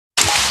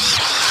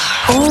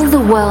All the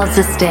world's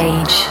a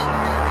stage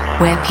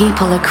where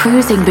people are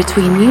cruising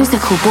between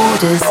musical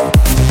borders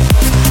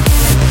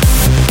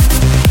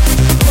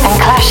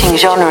and clashing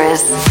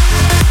genres.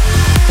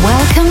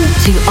 Welcome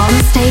to On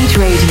Stage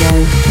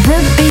Radio,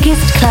 the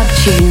biggest club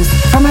tunes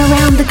from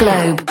around the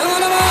globe.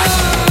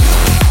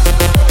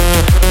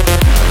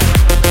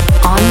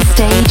 On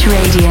Stage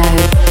Radio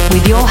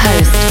with your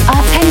host,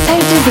 Artento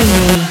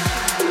Divini.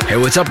 Hey,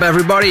 what's up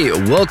everybody?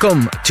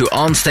 Welcome to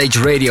On Stage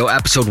Radio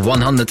episode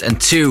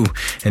 102.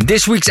 In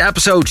this week's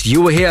episode, you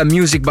will hear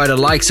music by the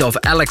likes of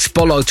Alex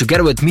Polo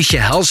together with Misha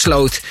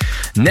Helsloot,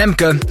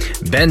 Nemke,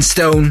 Ben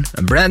Stone,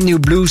 a brand new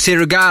Blue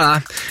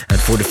Sirigala, and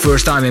for the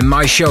first time in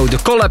my show, the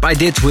collab I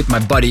did with my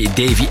buddy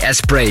Davey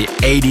Espray,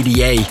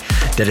 ADDA,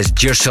 that is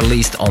just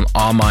released on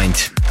Our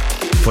Mind.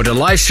 For the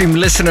livestream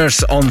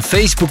listeners on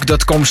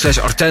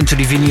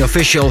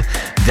facebook.com/ArtentoDiviniOfficial,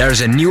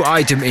 there's a new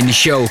item in the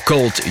show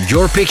called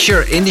Your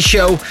Picture in the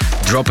Show.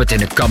 Drop it in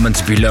the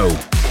comments below.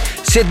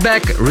 Sit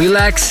back,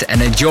 relax,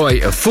 and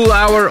enjoy a full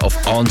hour of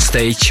On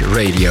Stage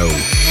Radio.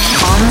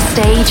 On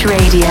Stage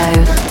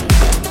Radio.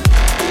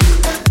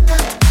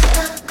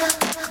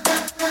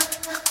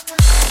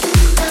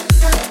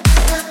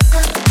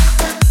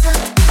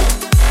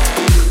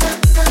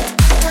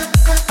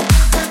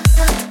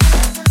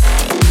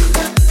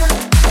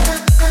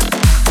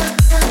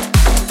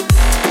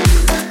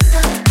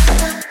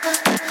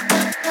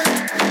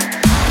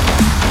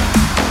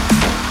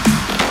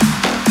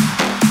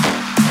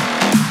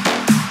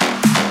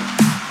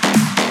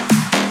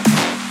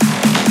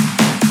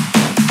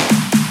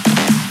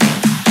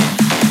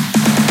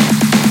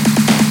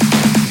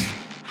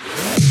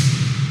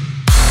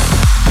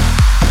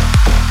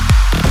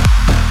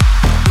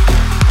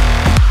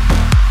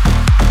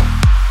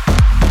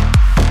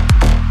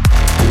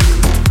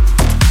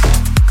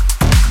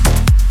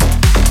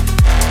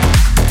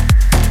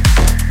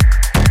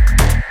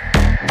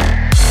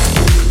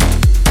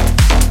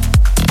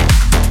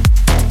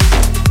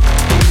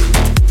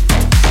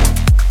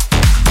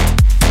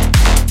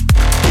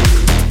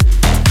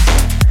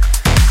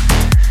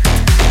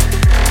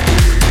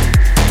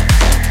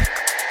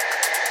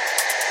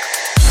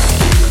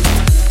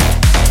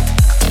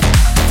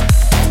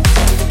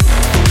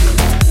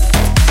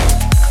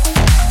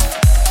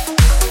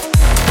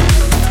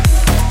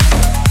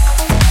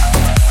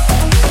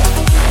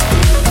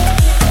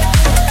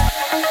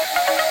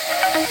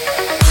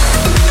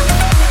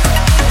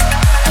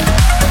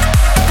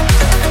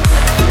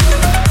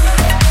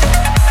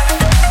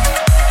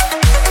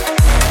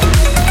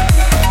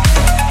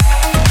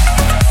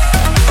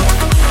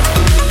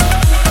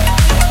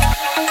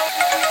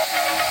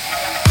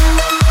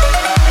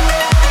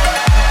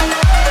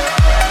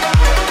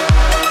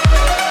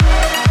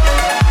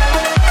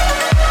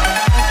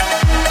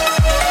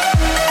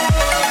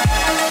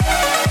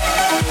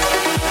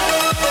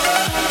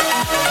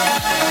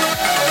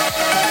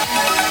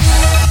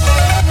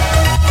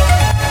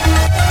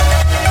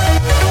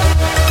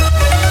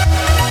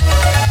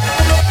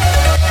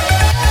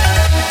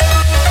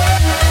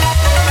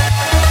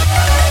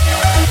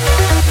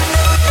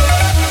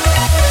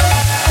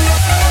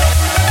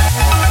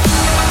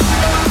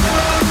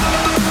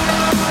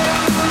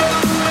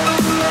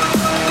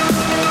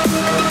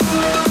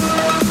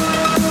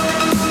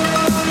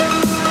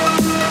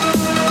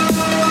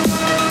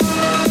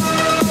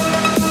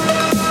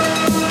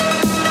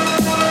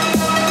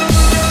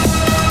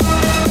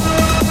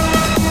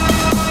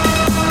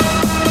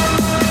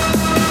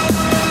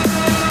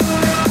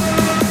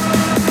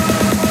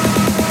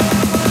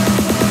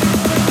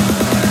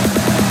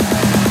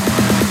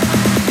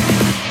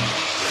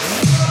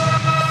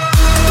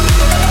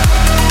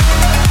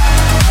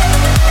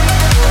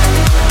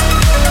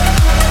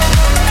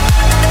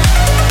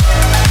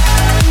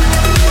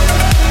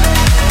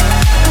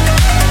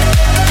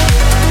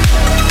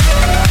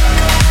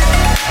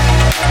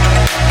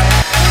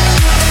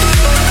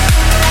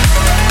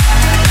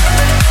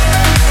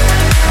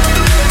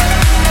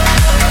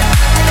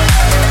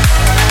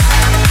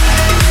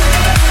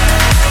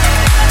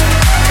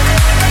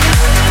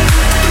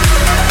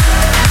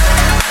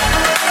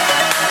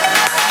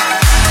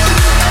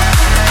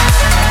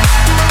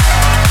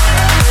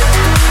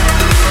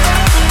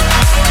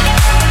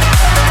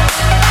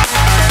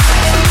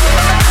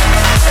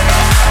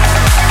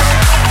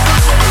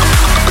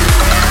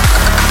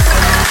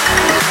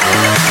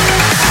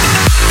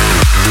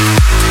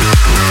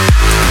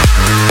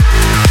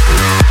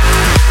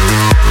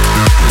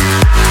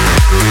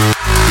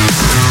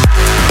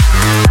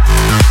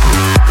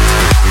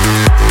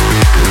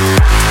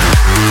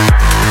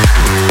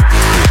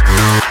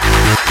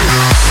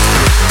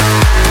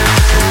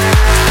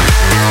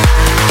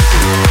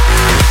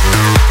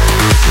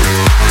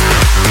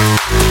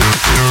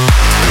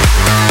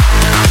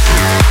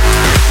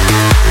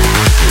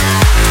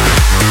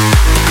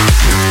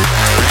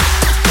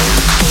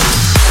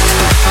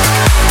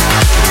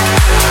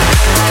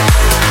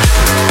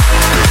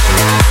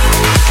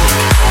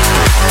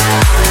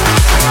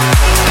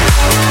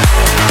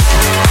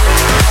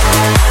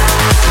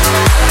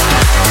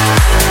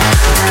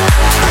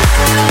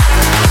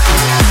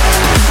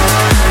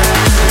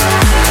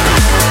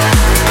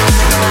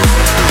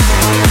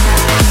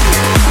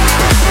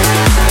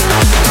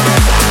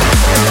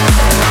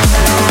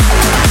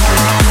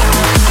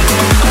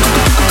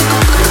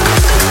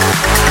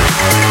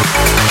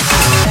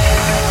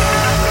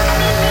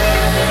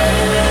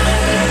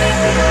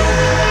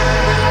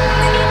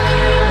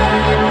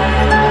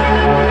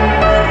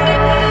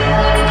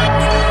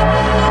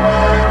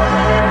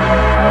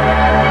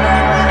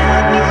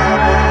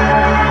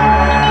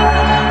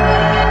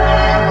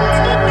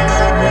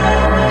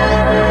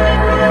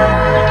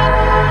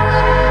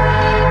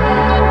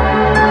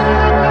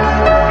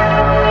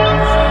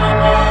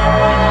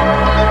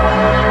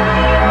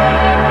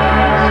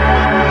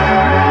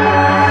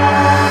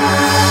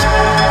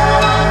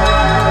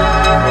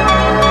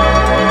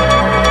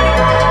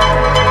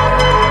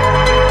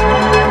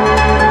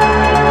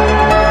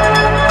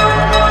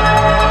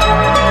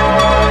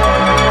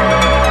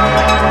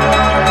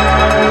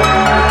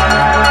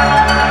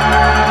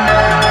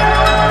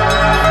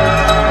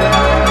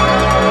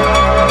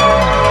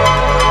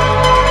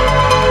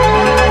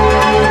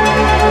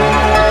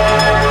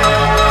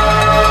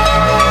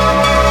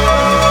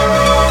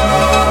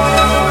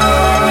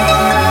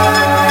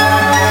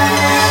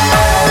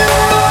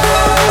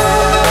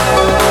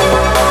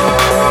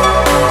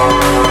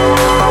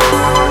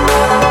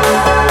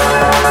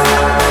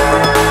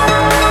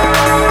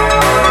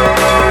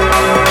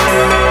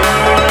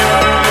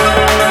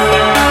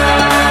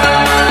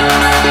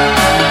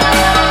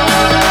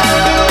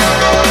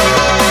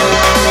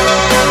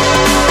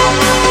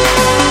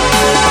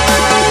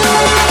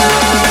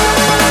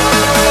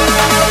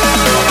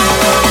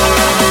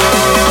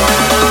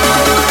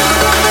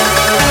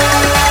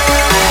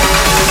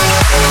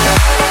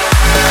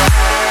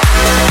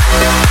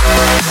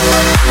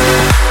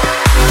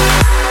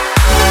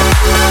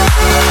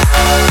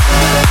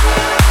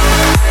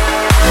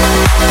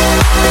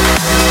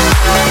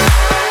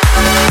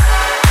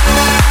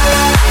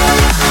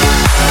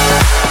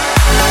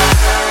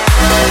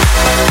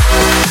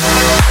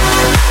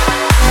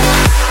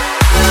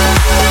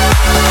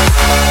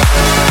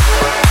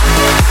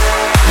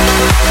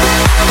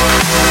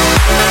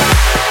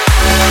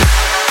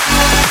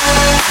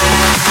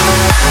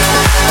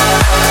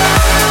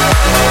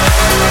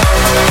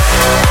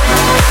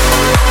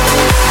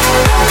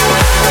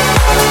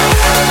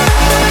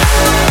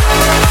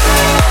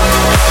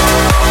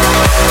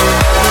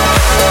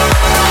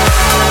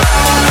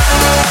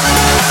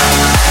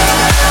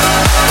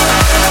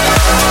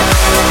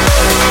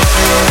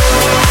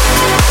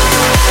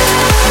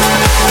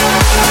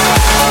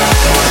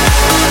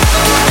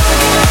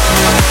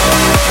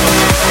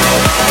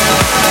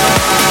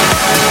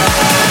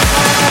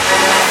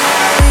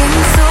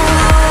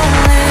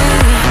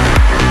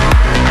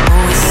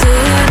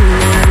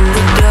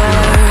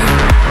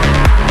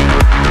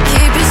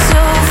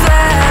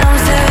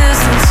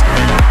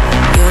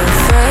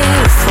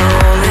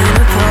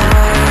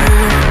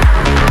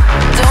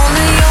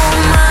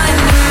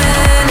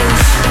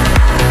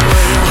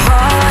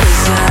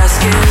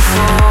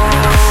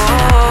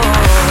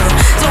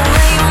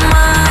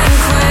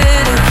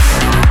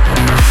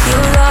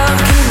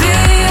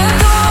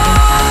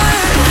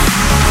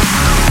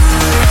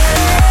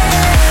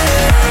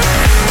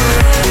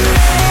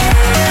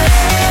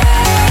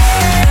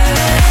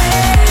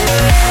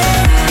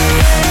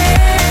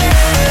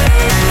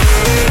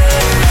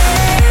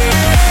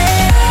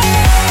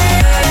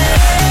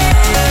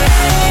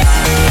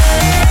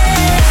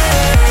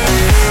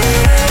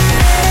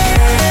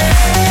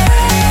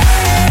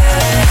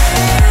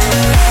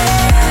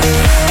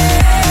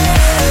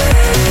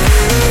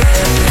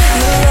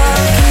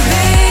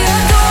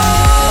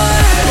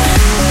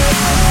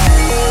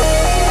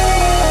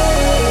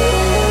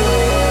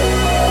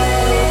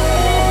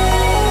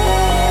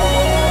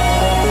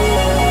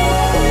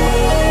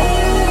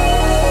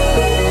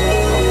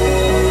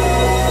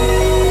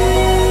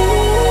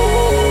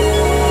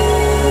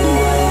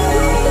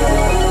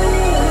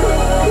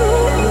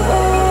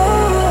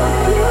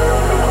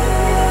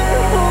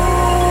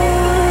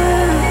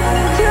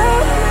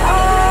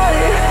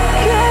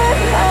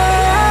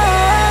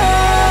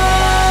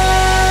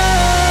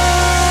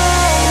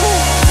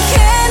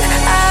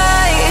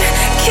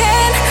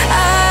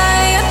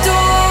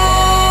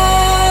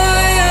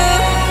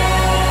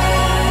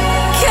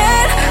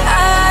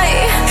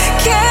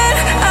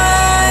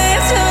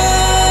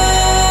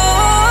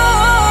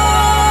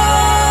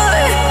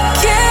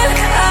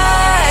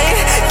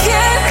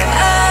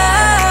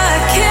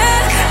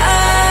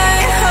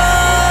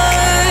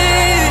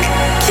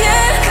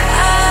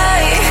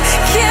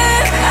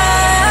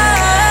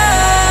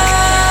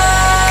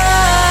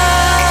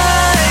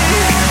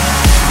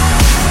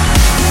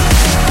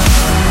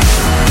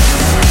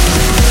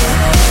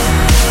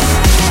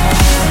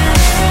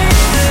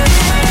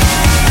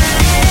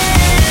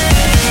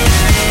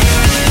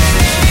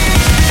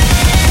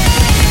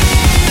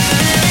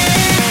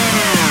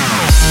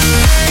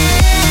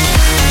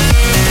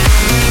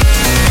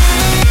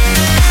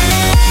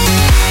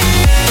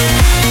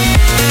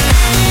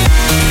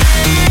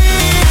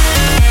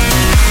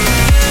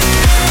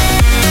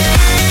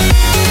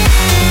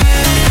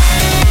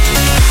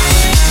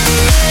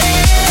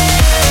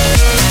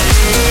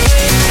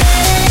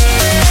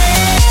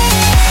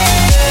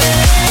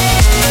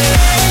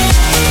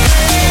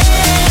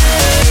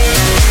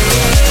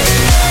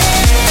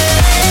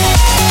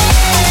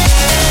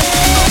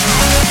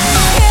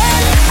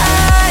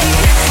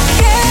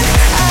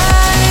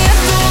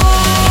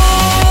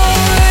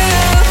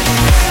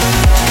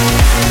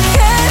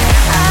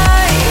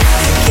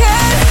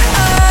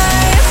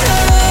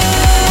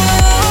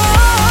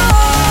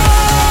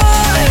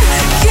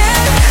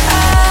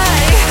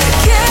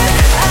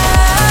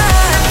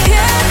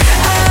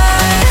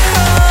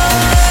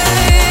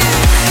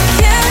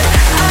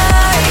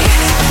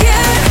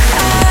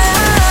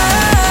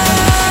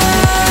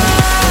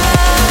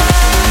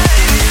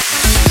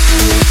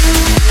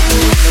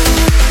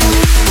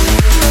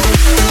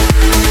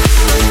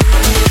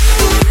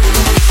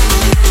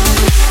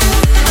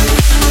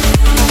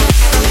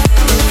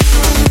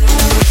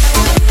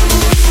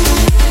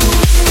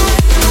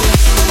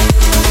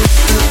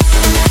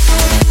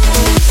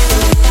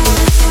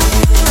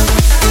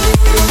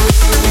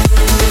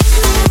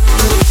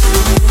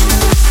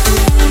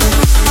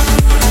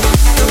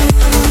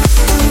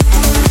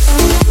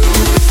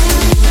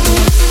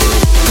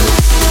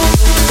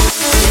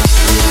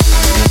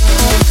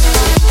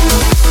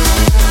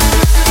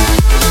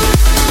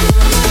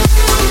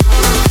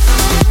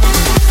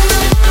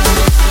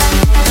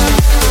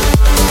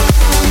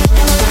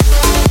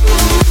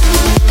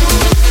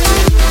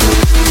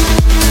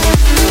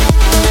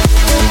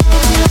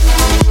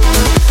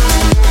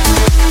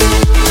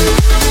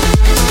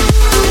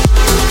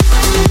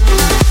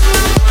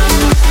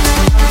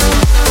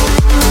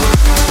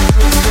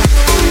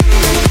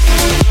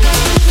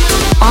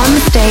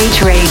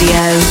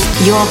 Radio,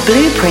 your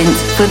blueprint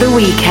for the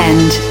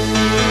weekend.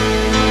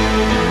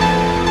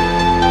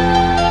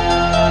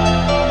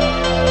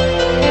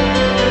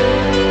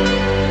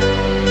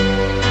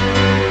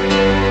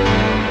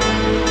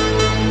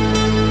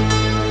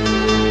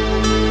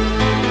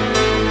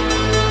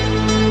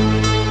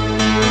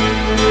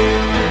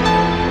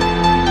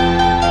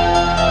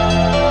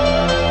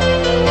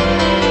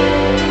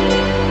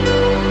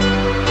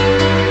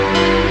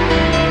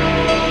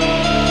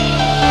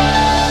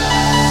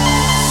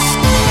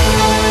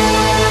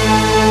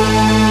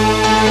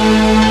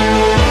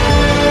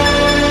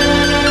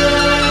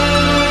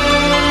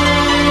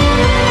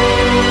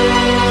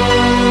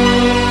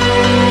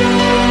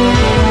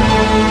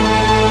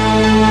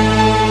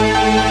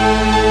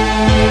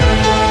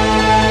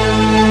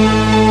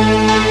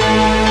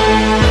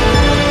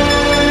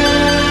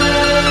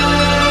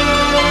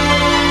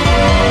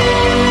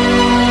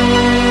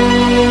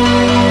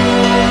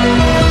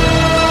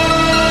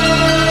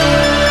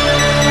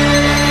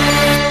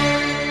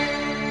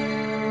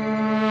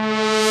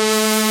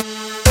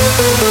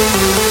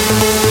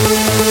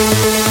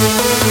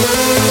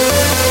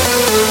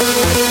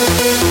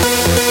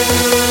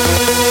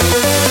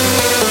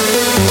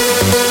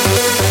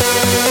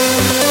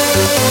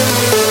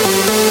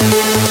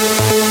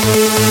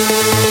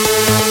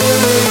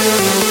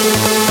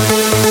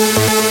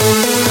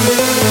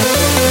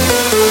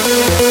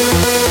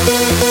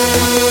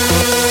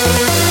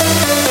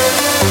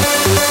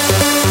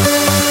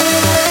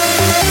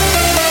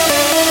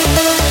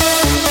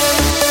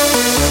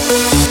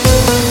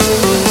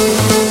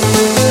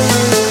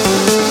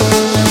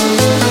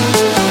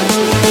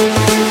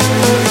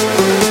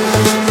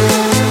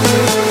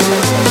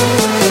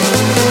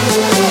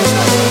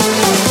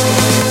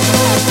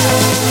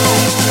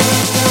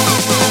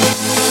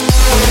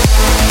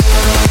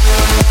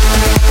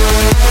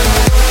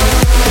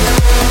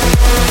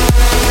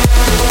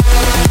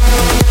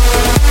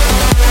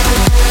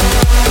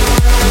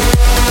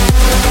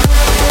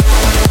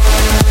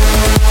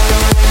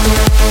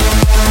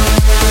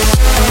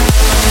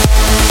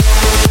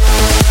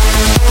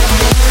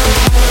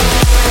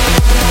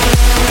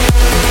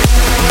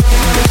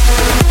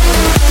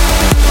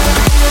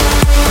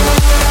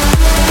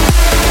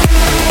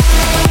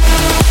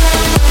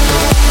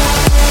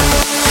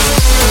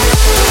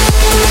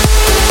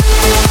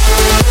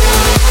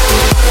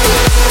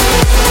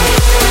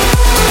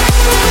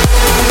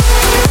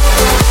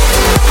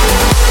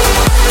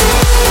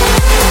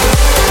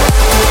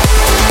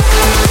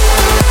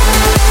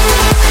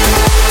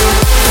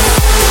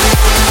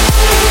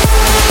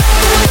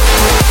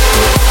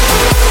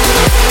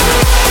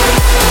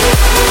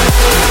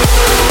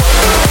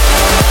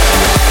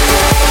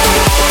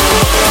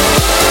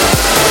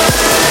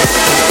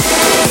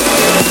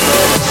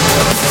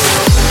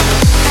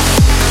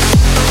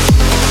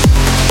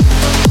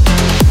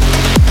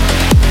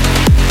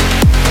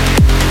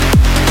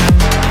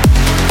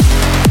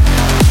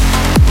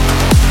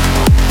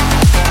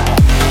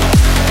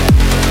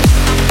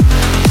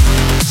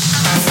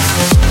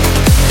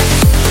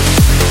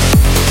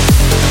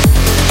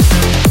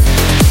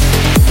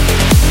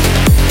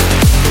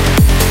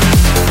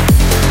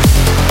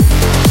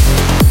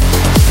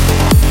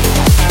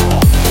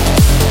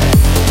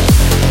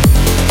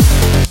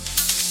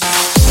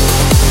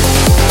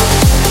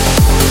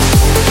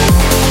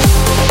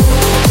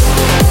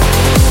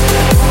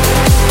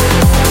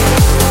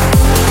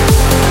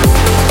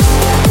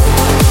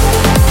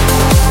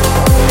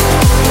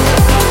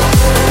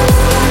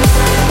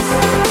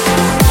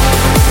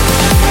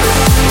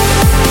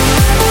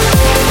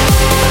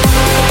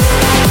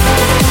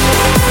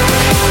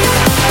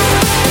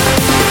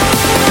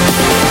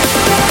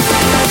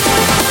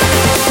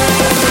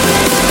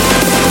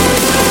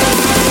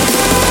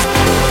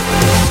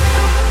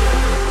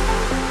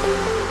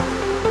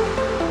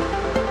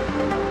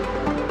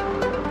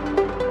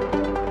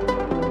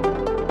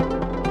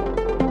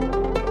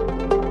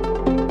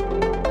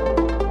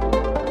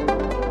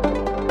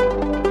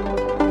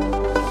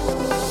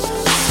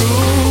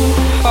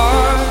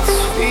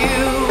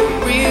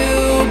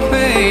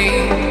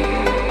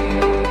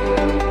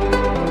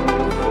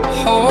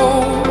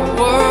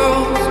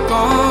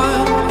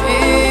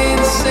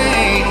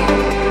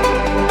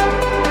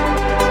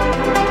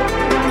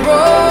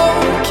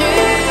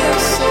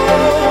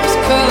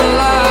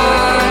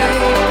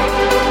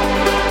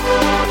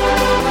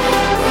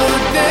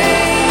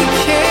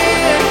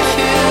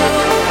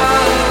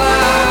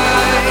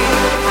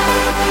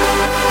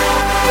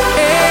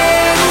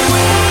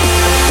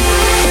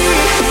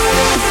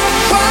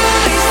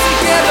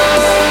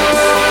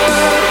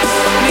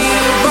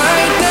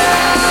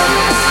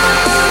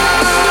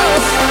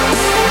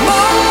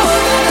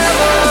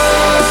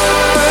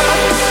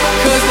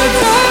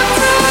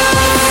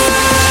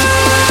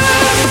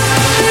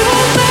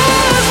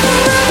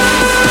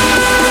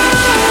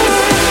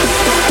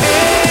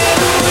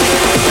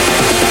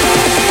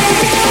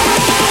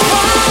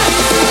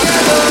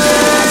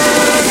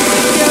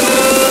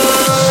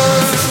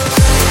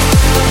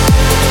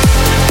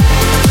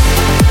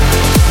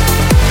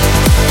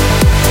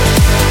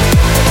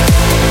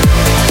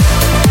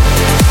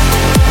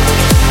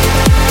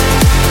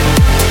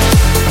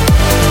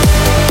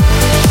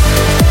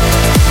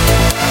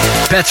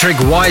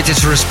 Patrick White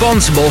is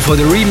responsible for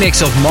the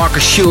remix of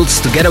Marcus Schultz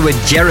together with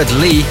Jared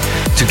Lee,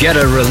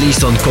 together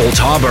released on Cold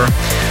Harbor.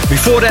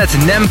 Before that,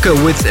 Nemke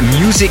with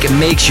Music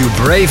Makes You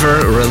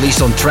Braver,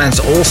 released on Trance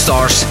All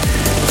Stars.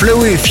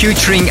 Fluey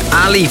featuring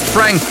Ali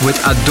Frank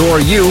with Adore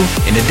You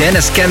in the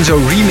Dennis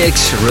Kenzo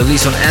remix,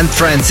 released on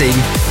Entrancing.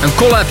 A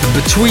collab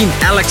between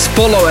Alex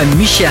Polo and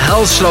Misha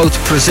Helsloot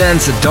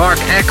presents a Dark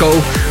Echo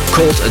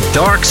called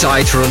Dark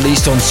Side,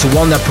 released on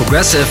Suanda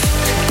Progressive.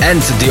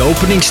 And the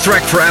opening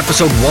track for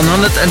episode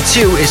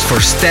 102 is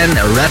for Stan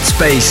Red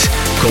Space,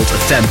 called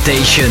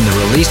Temptation,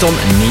 released on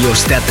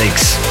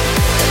Neostatics.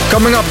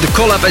 Coming up, the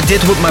collab I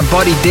did with my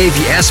buddy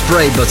Davey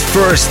Asprey, but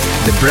first,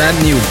 the brand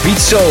new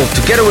Beat Soul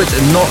together with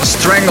Not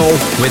Strangle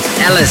with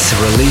Alice,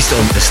 released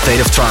on The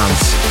State of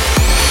Trance.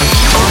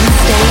 On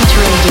Stage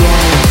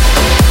Radio.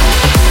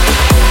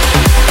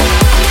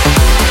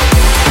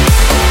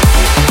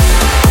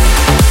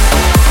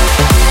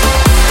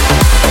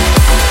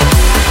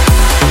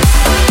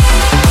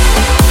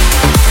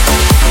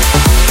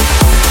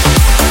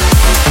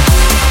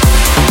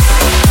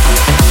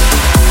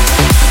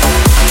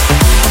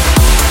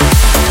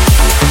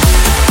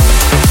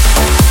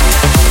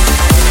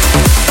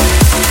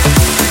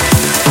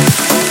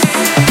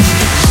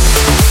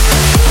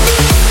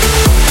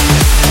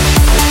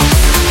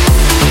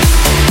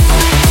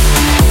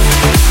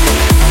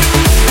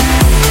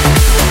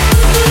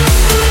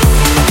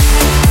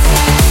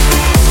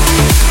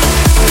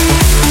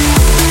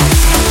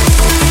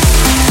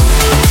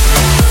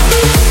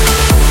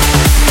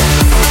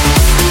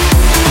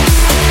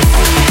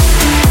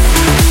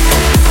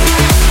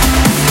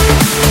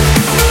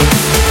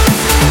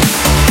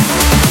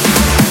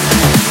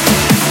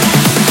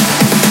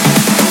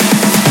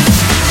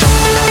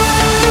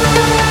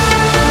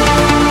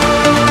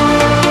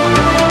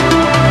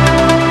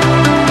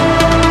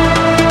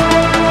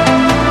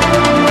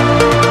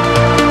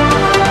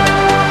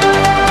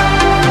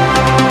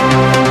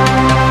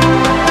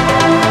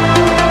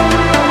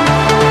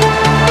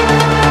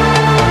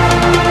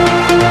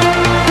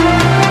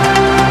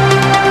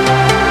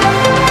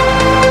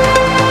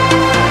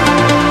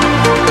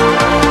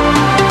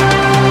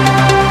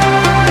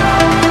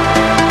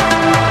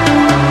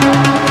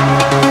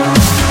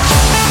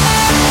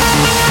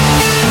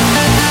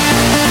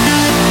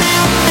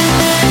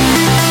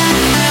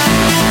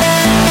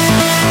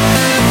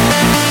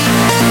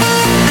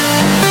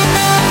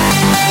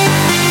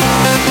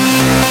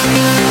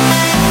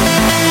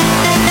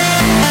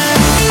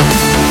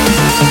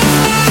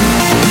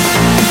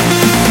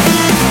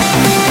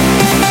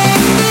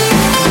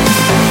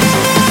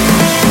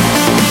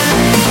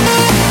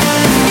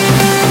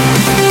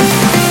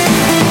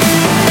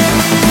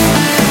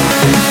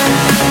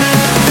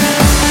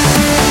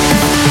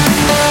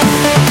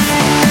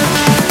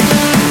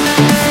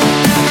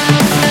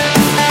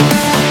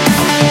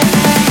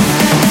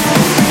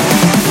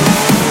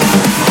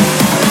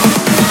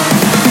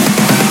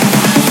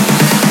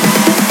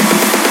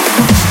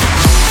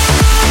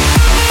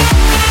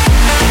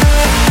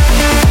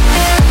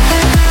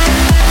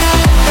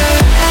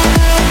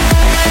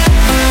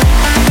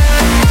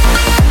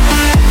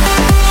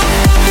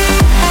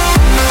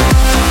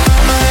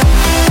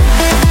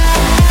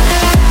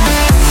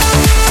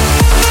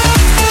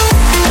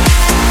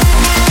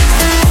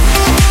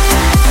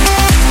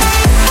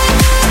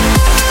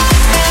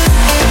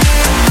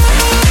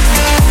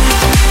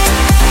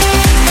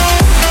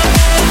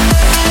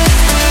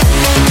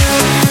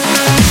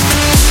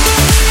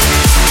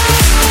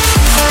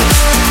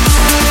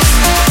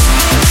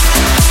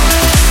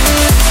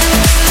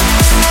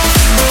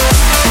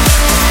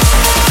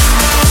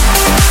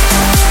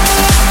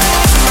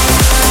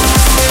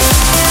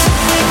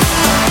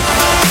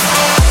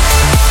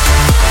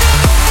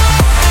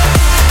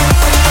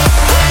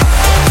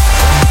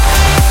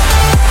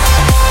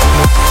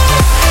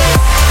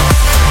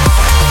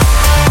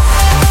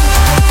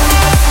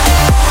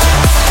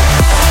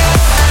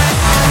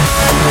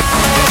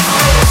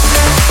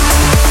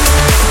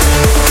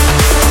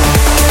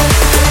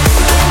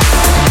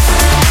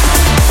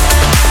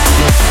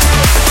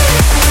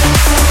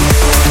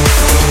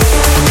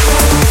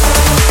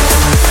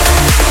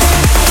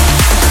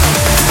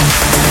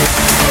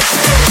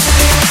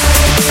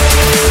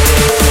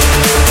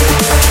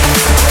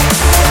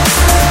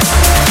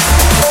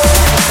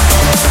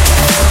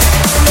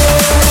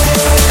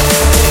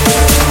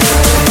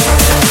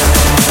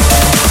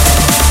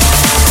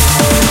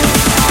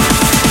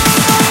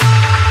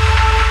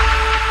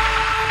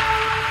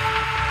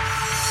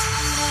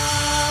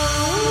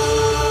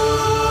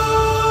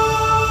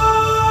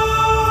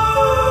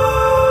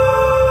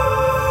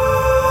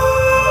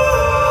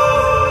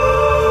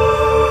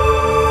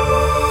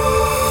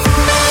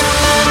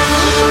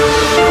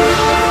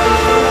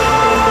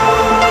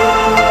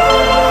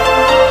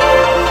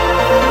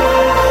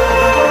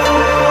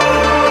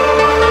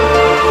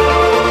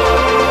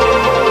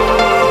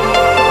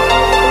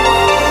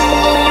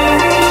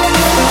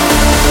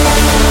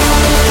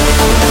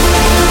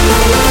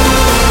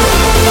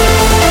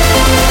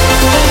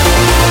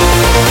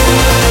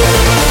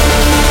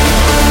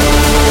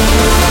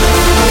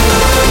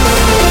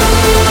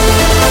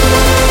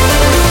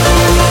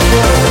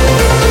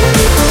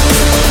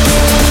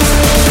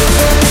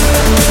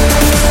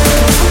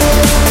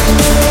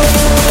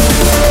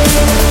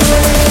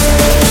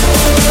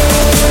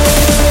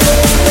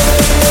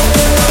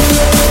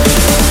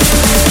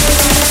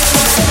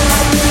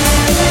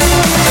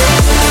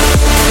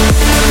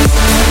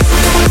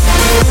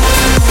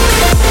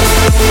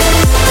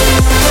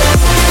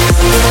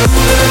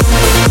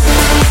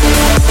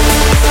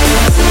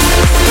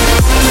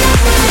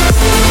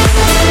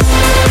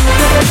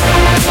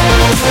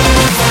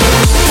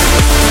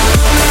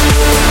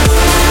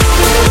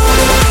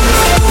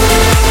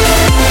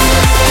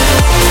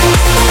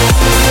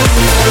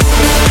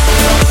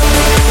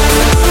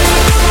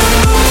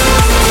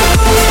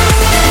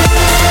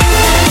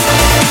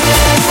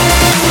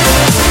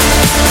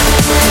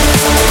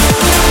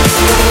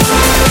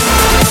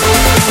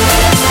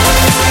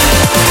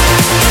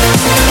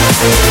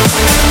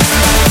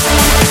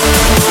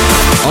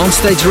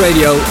 Onstage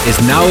Radio is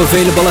now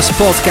available as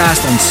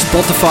podcast on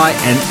Spotify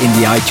and in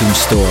the iTunes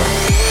Store.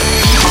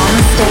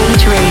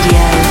 Onstage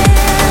Radio.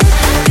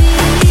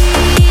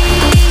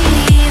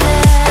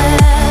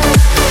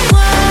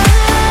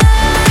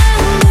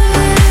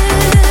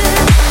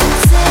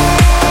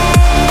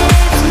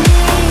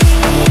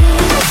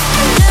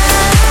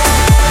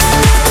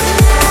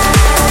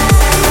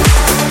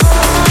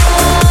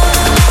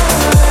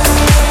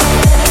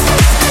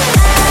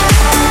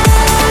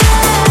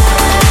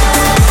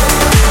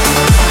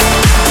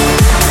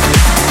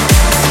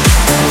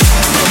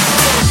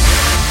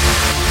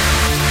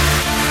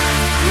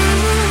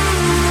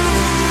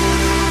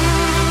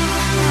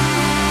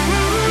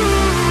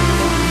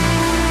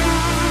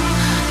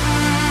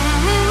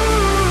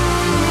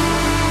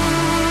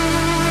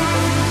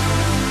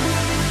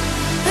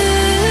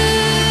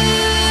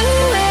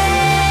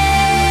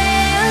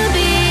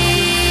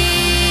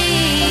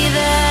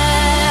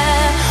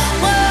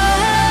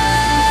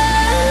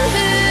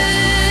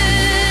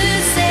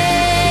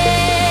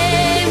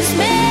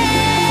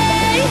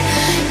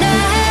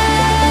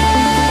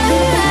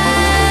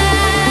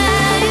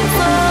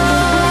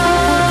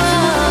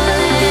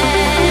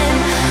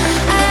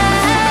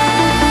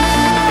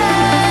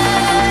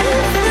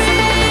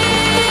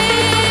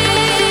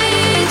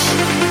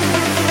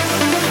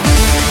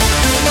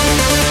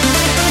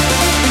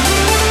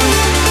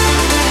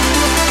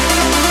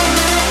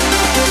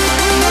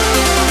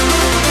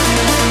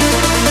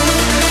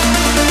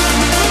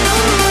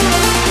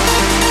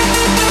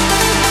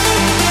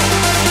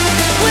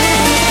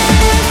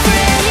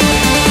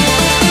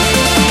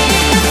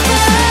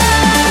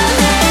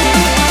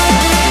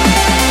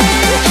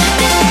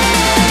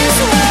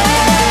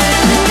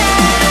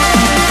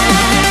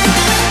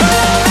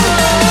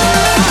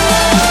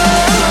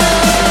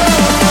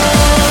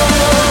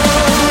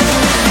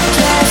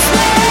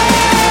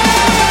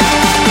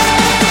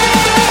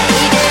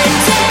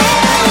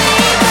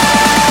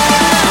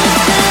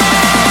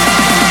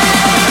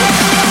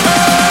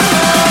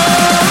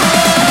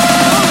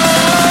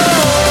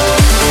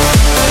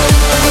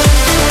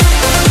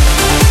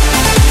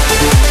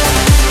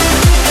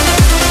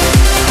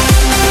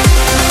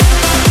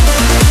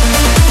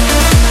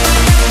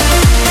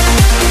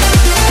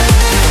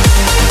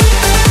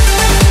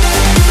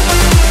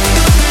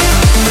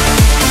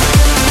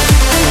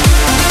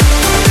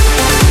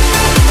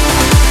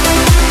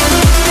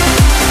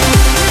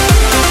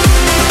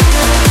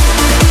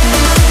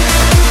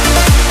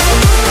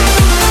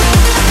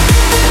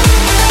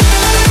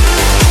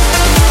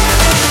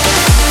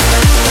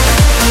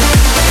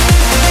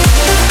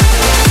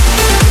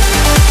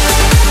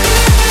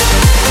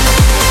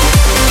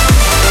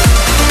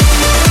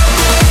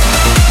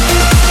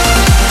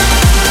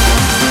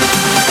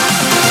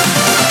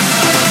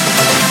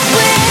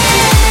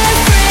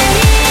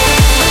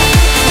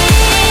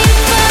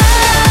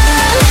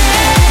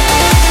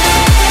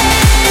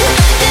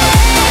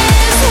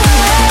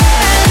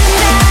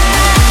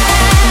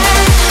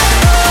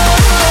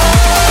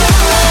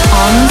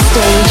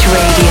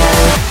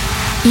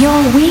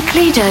 Your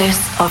weekly dose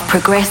of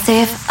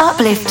progressive,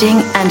 uplifting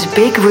and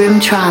big room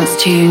trance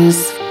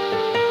tunes.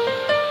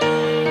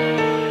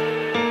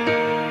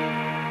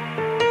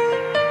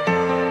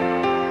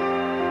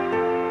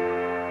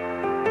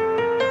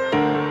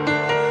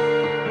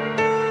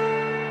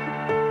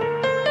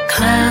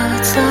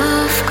 Clouds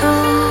of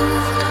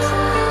gold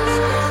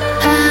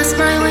past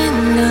my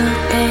window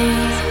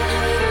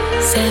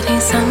pane, setting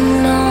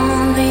sun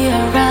on the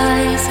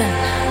horizon,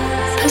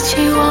 put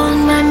you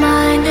on my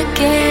mind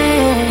again.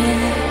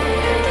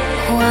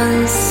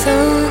 Once so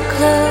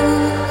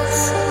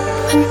close,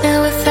 but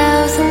now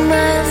 1,000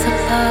 miles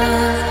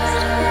apart.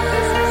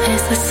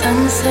 As the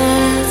sun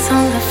sets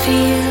on the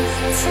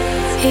fields,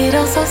 it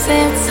also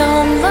sets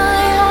on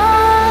my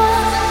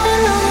heart.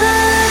 And all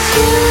the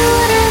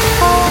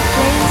beautiful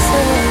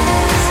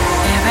places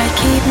where I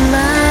keep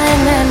my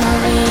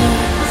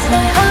memories.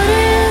 My heart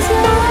is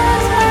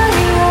marked by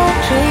your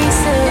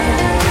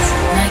traces,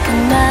 like a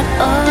map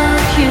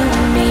of you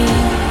and me.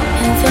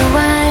 And though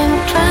I'm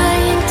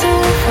trying to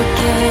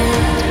forget,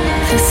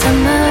 the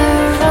summer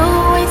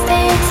always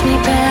takes me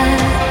back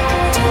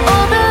to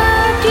all the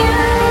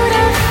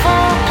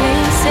beautiful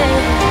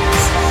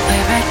places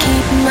where I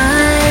keep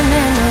my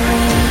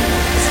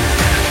memories.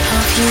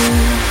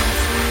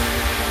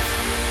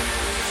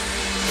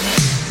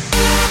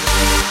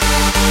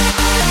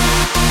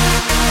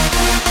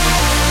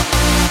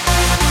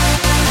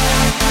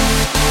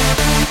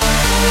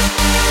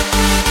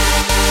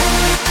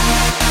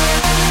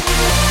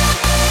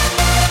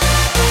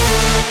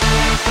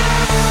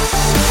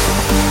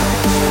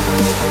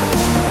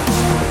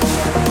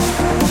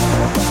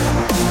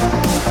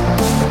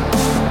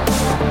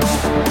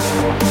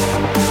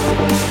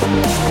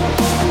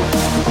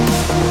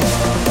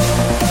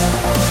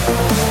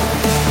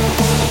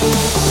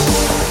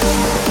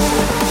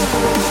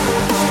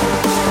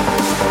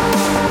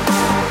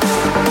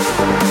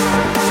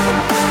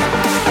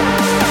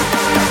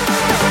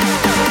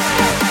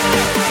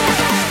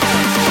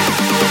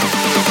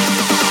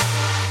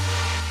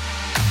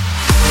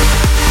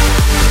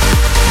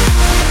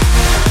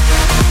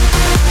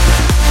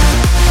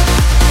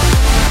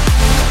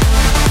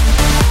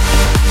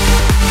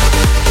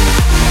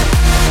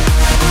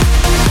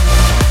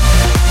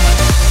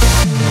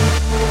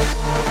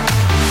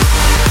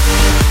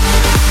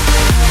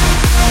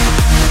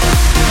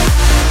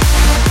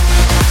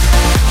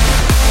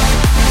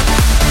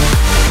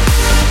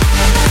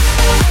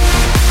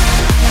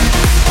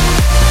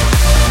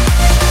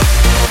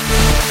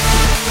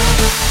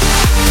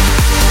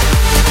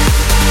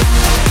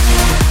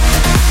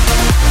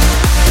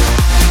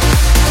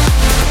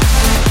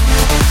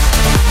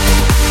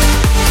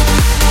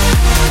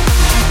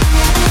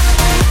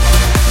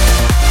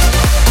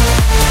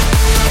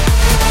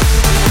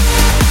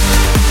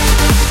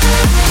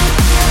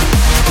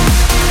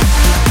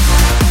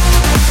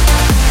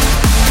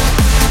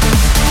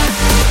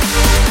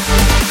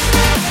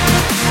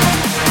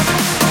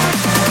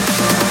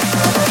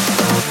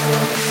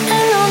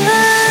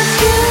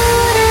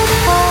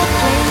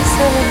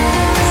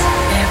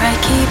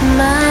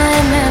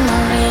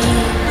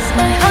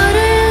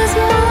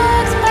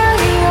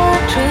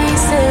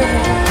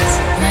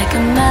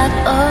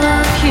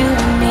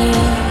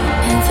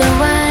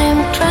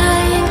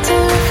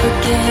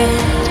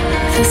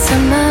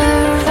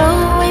 Summer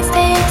always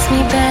takes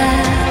me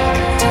back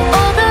to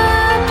all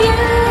the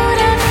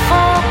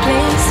beautiful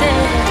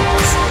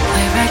places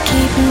where I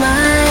keep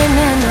my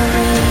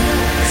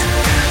memories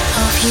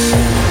of you.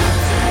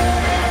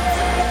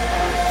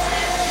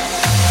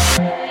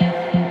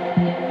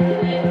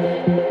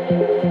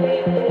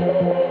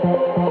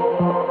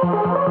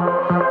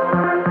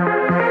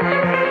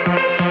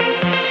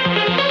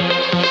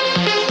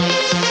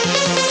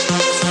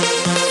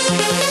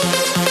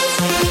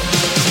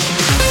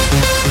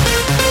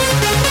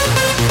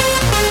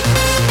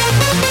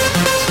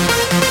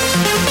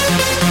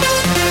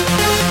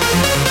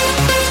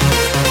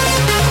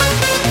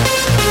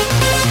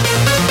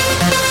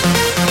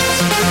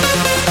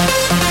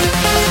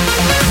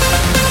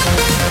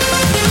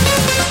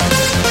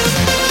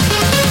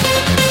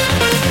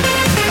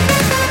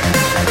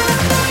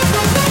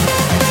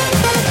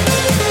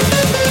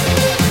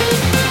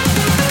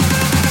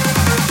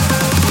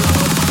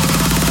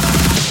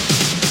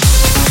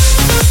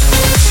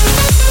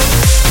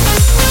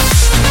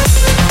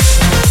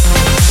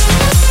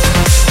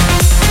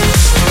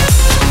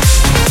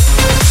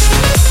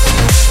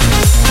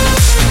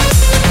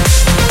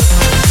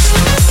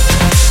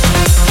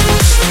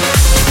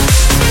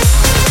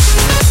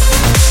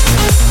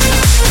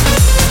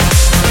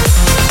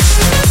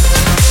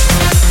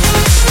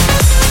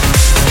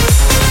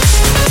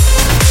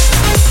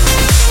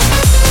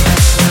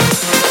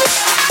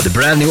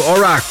 Brand new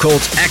aura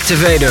called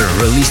Activator,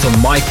 released on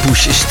My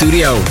Push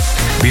Studio.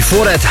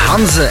 Before that,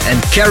 Hanze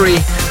and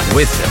Carrie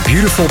with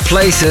Beautiful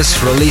Places,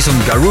 released on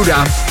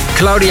Garuda.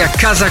 Claudia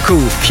Kazaku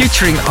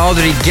featuring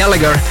Audrey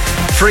Gallagher,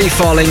 Free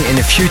Falling in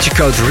a Future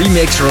Code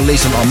remix,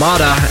 released on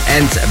Armada.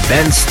 And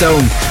Ben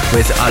Stone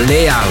with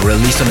Alea,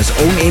 released on his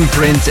own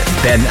imprint,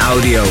 Ben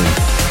Audio.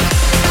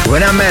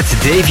 When I met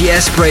Davey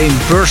Asprey in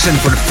person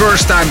for the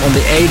first time on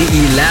the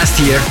ADE last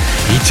year,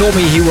 he told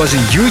me he was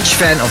a huge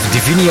fan of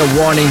Divinia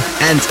Warning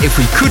and if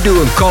we could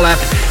do a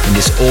collab in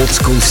this old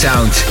school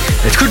sound.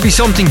 It could be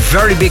something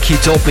very big, he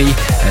told me,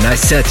 and I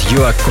said,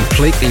 you are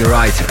completely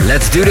right,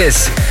 let's do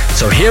this.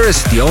 So here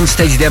is the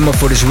on-stage demo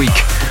for this week.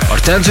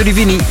 Ortenzo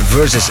Divini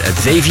versus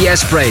Davey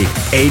Asprey,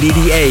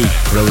 ADDA,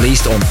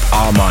 released on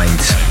Our Mind.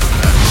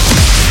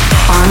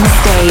 On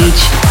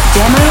stage,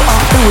 demo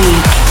of the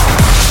week.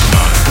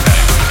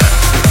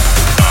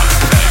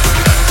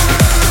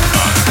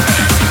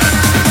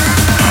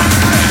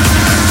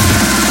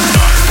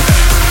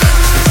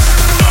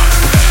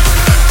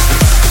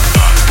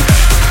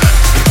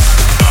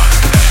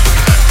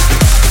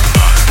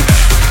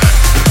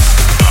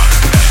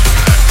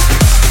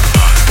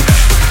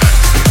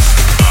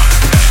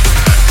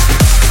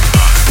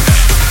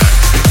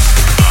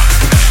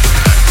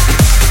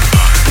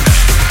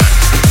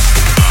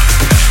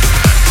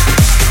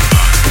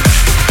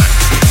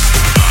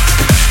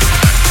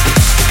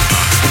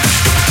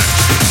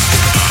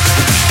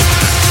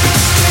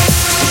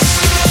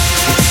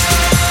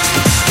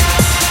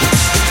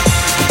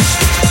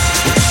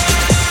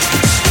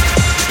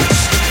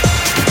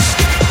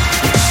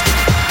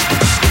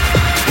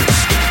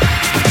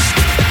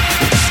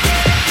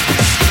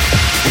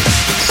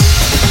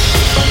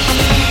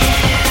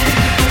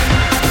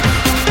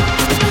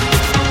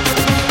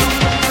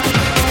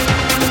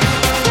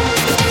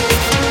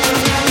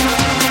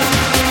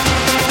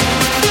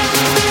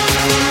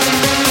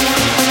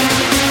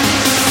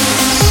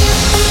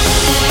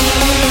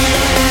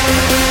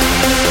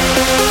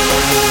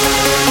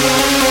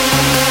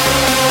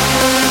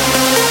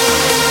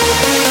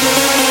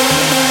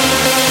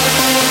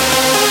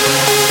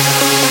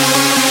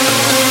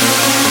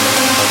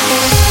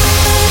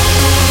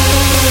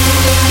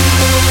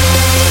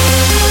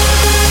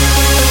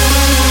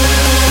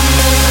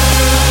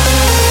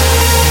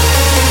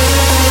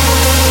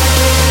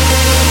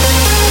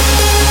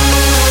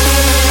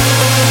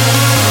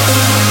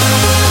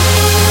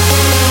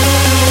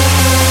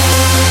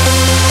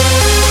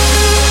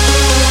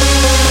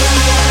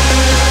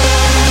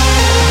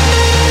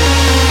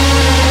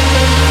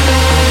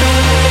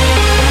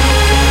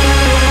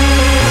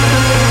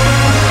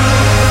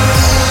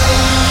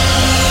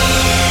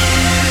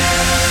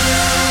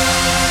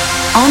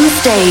 On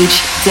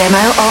stage, demo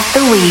of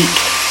the week.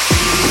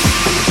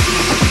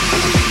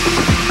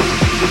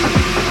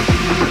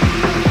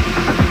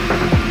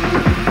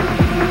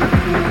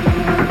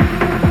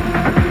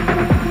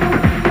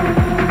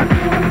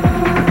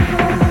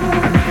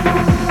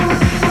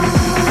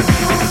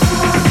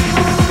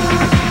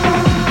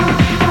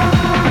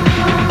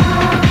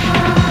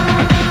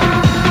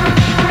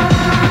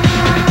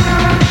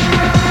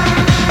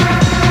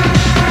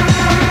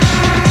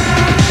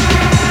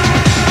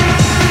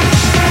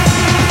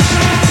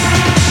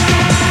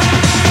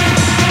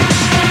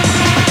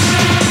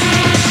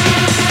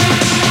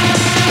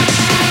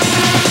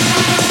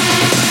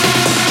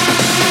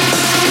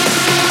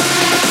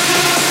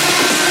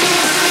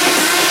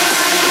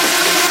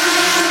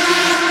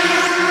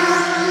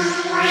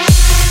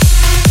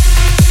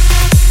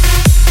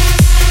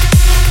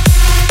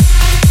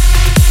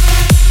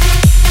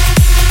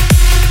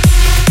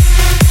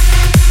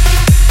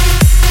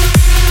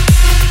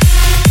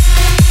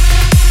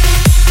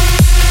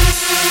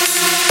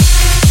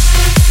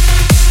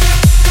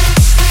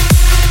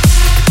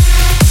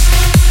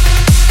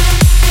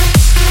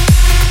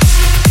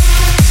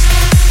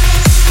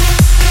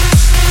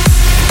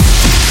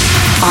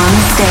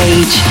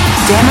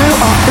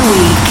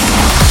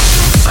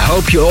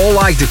 hope you all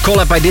like the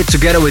collab I did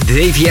together with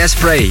Davey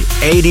Asprey,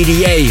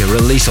 ADDA,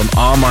 released on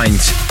Our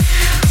Minds.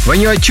 When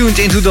you are tuned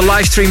into the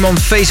live stream on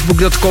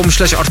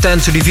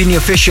facebook.com/Artento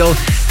Official,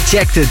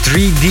 check the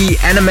 3D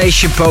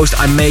animation post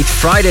I made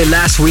Friday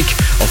last week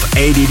of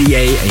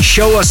ADDA and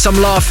show us some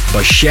love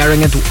by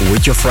sharing it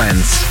with your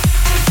friends.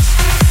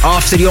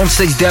 After the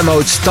onstage demo,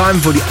 it's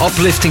time for the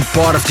uplifting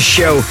part of the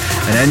show,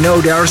 and I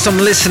know there are some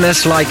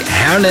listeners like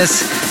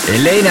Hernes,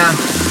 Elena,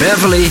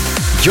 Beverly,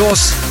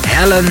 Joss,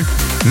 Helen,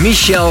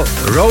 Michelle,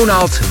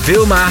 Ronald,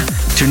 Vilma,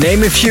 to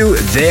name a few.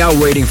 They are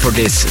waiting for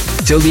this.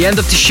 Till the end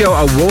of the show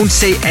I won't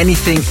say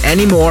anything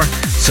anymore,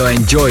 so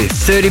enjoy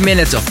 30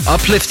 minutes of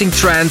uplifting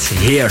trance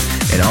here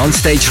in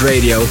Onstage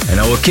Radio, and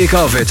I will kick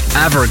off with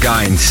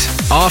Evergines,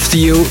 After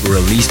You,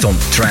 released on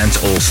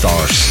Trance All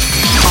Stars.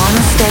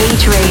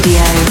 Onstage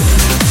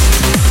Radio.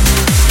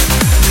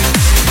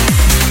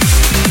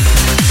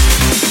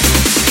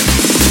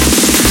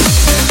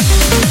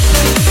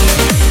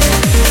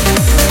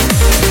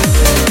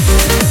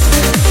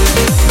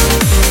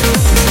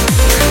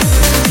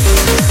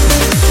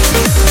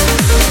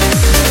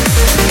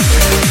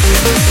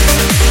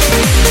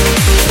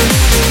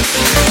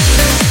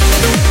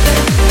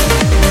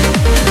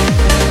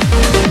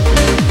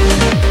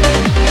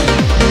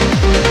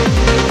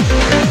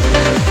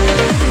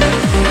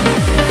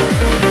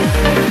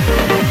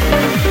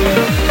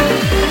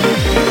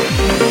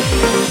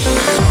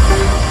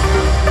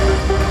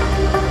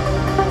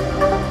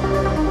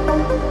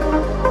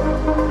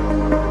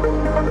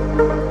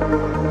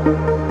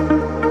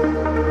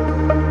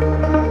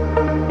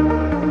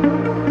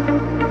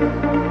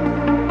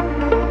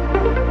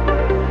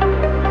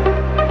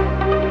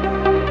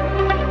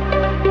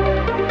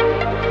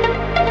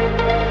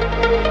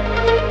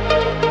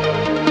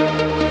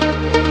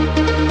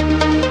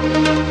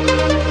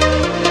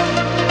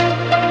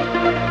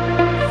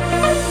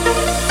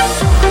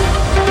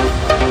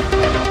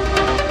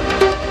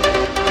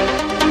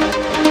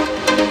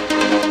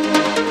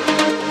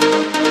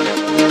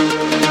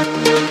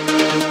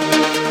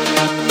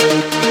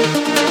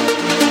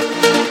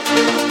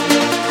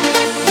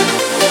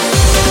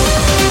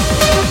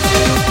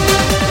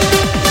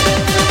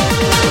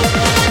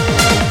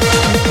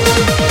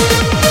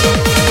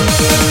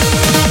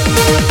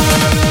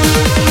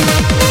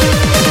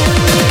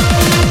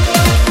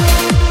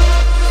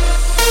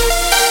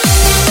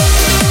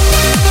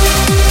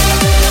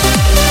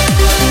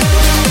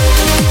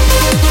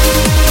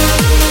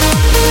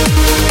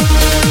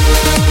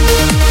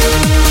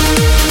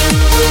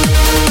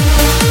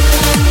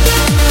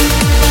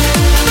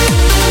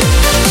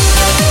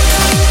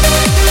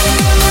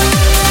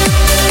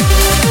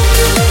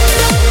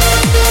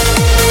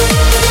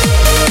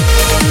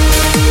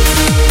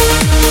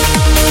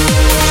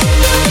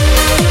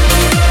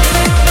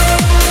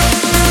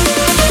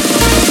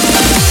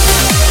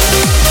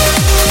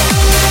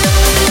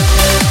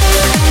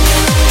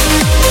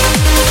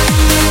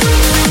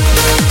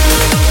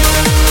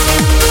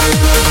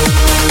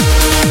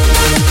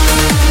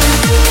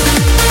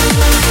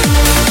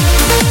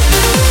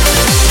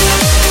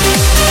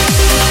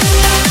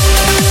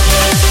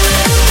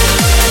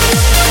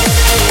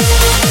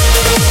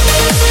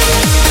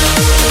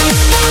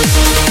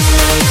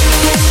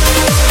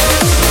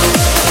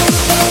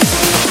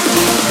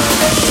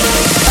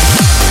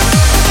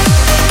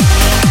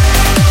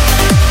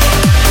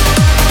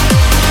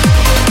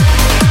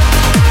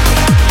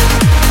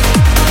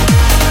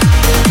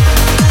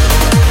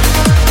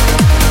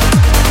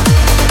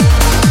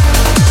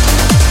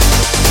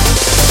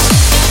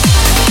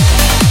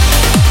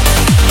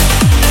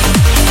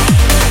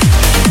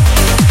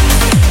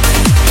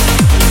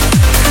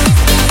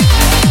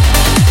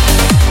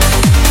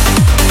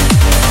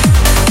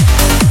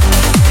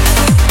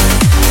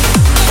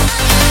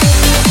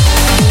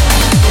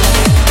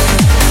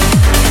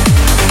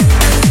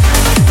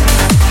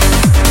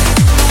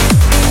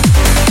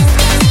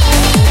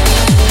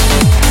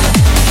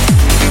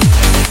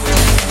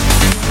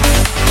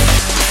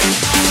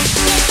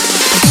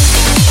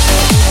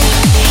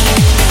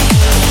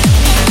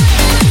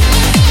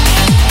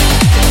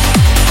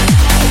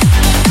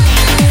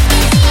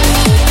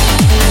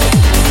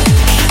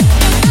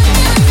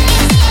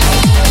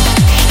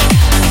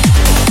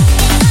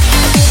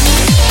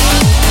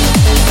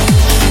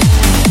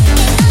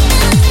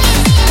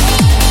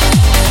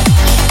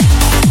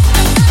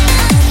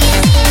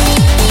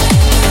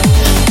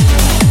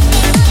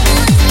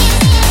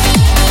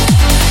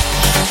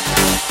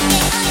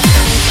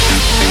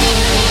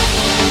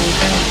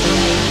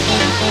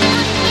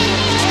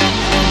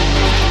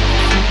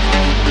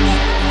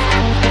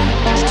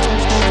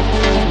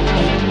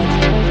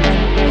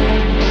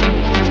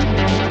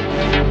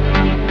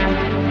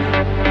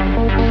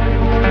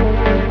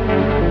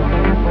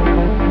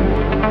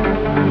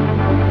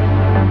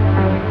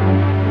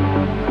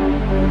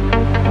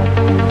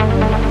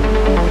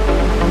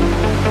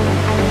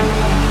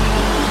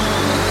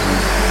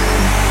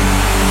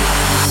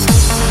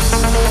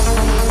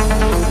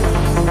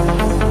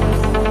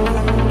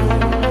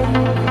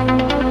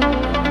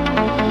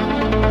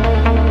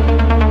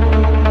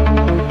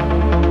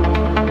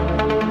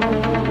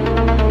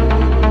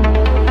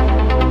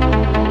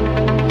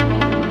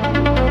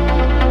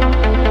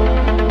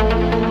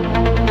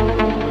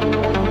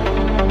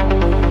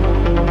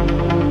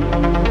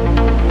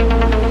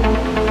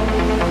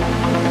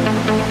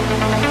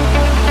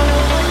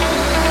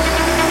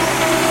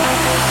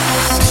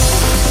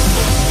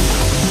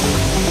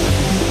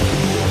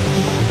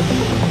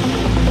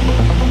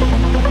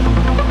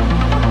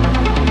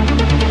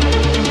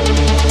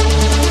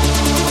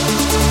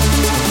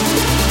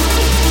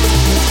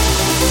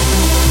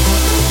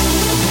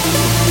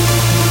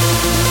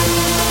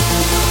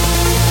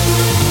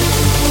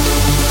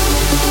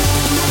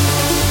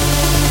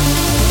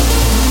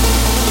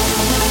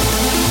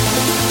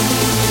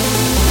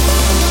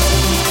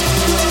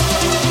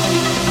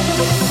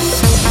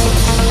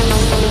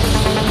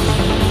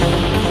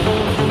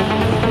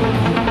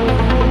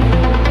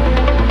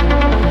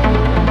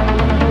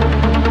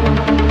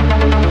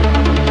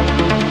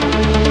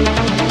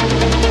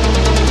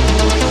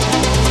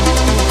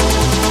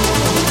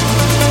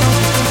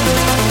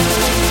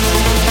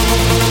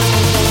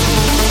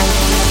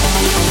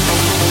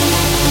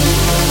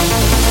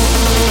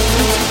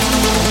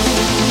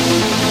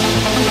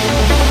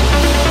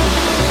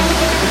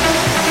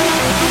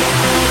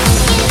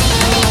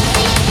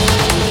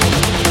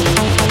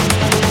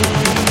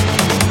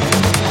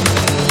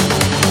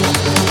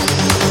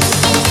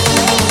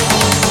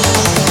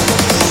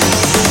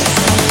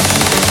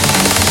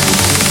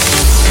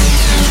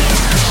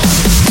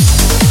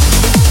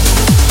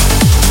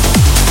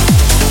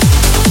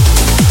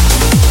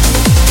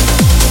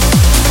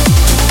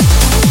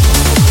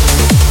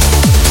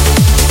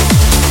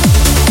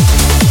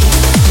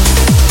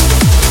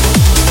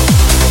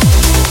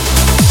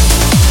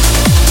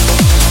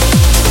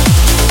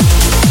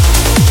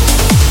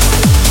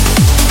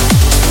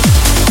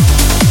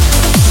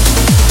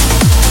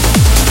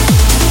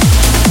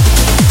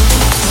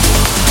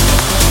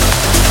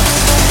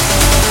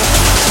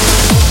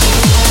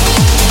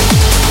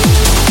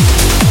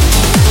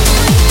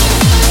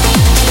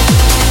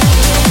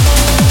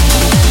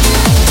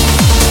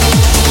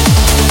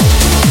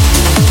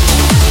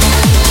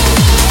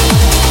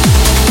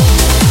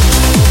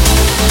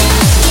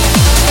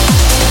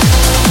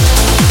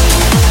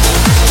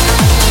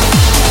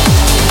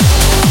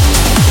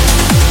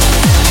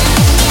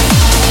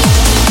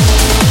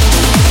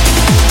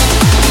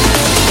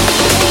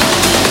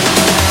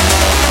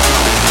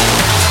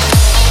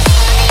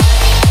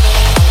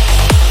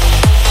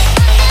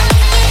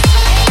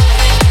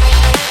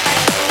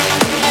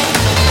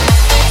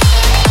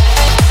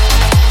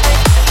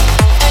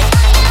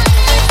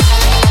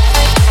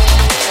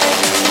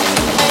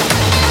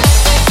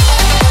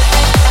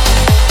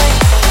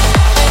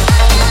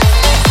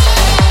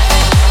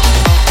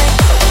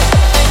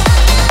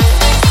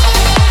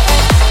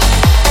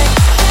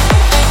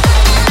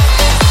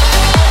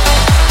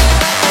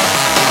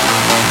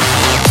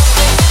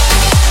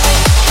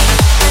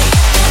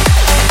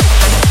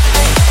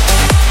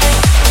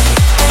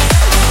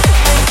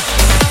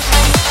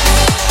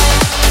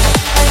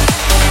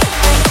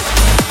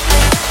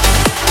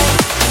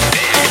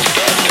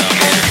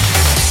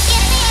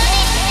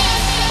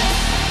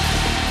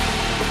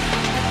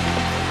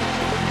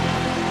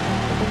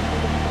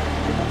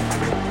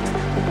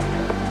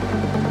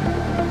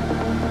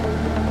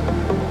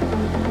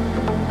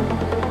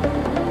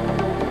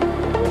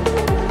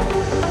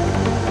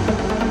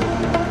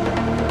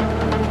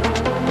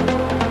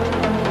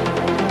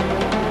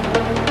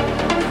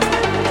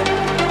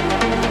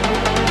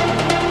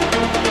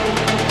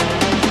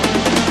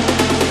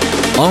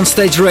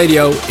 Onstage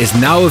Radio is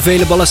now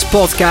available as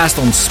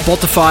podcast on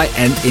Spotify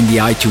and in the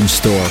iTunes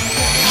Store.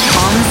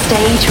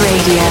 Onstage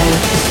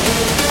Radio.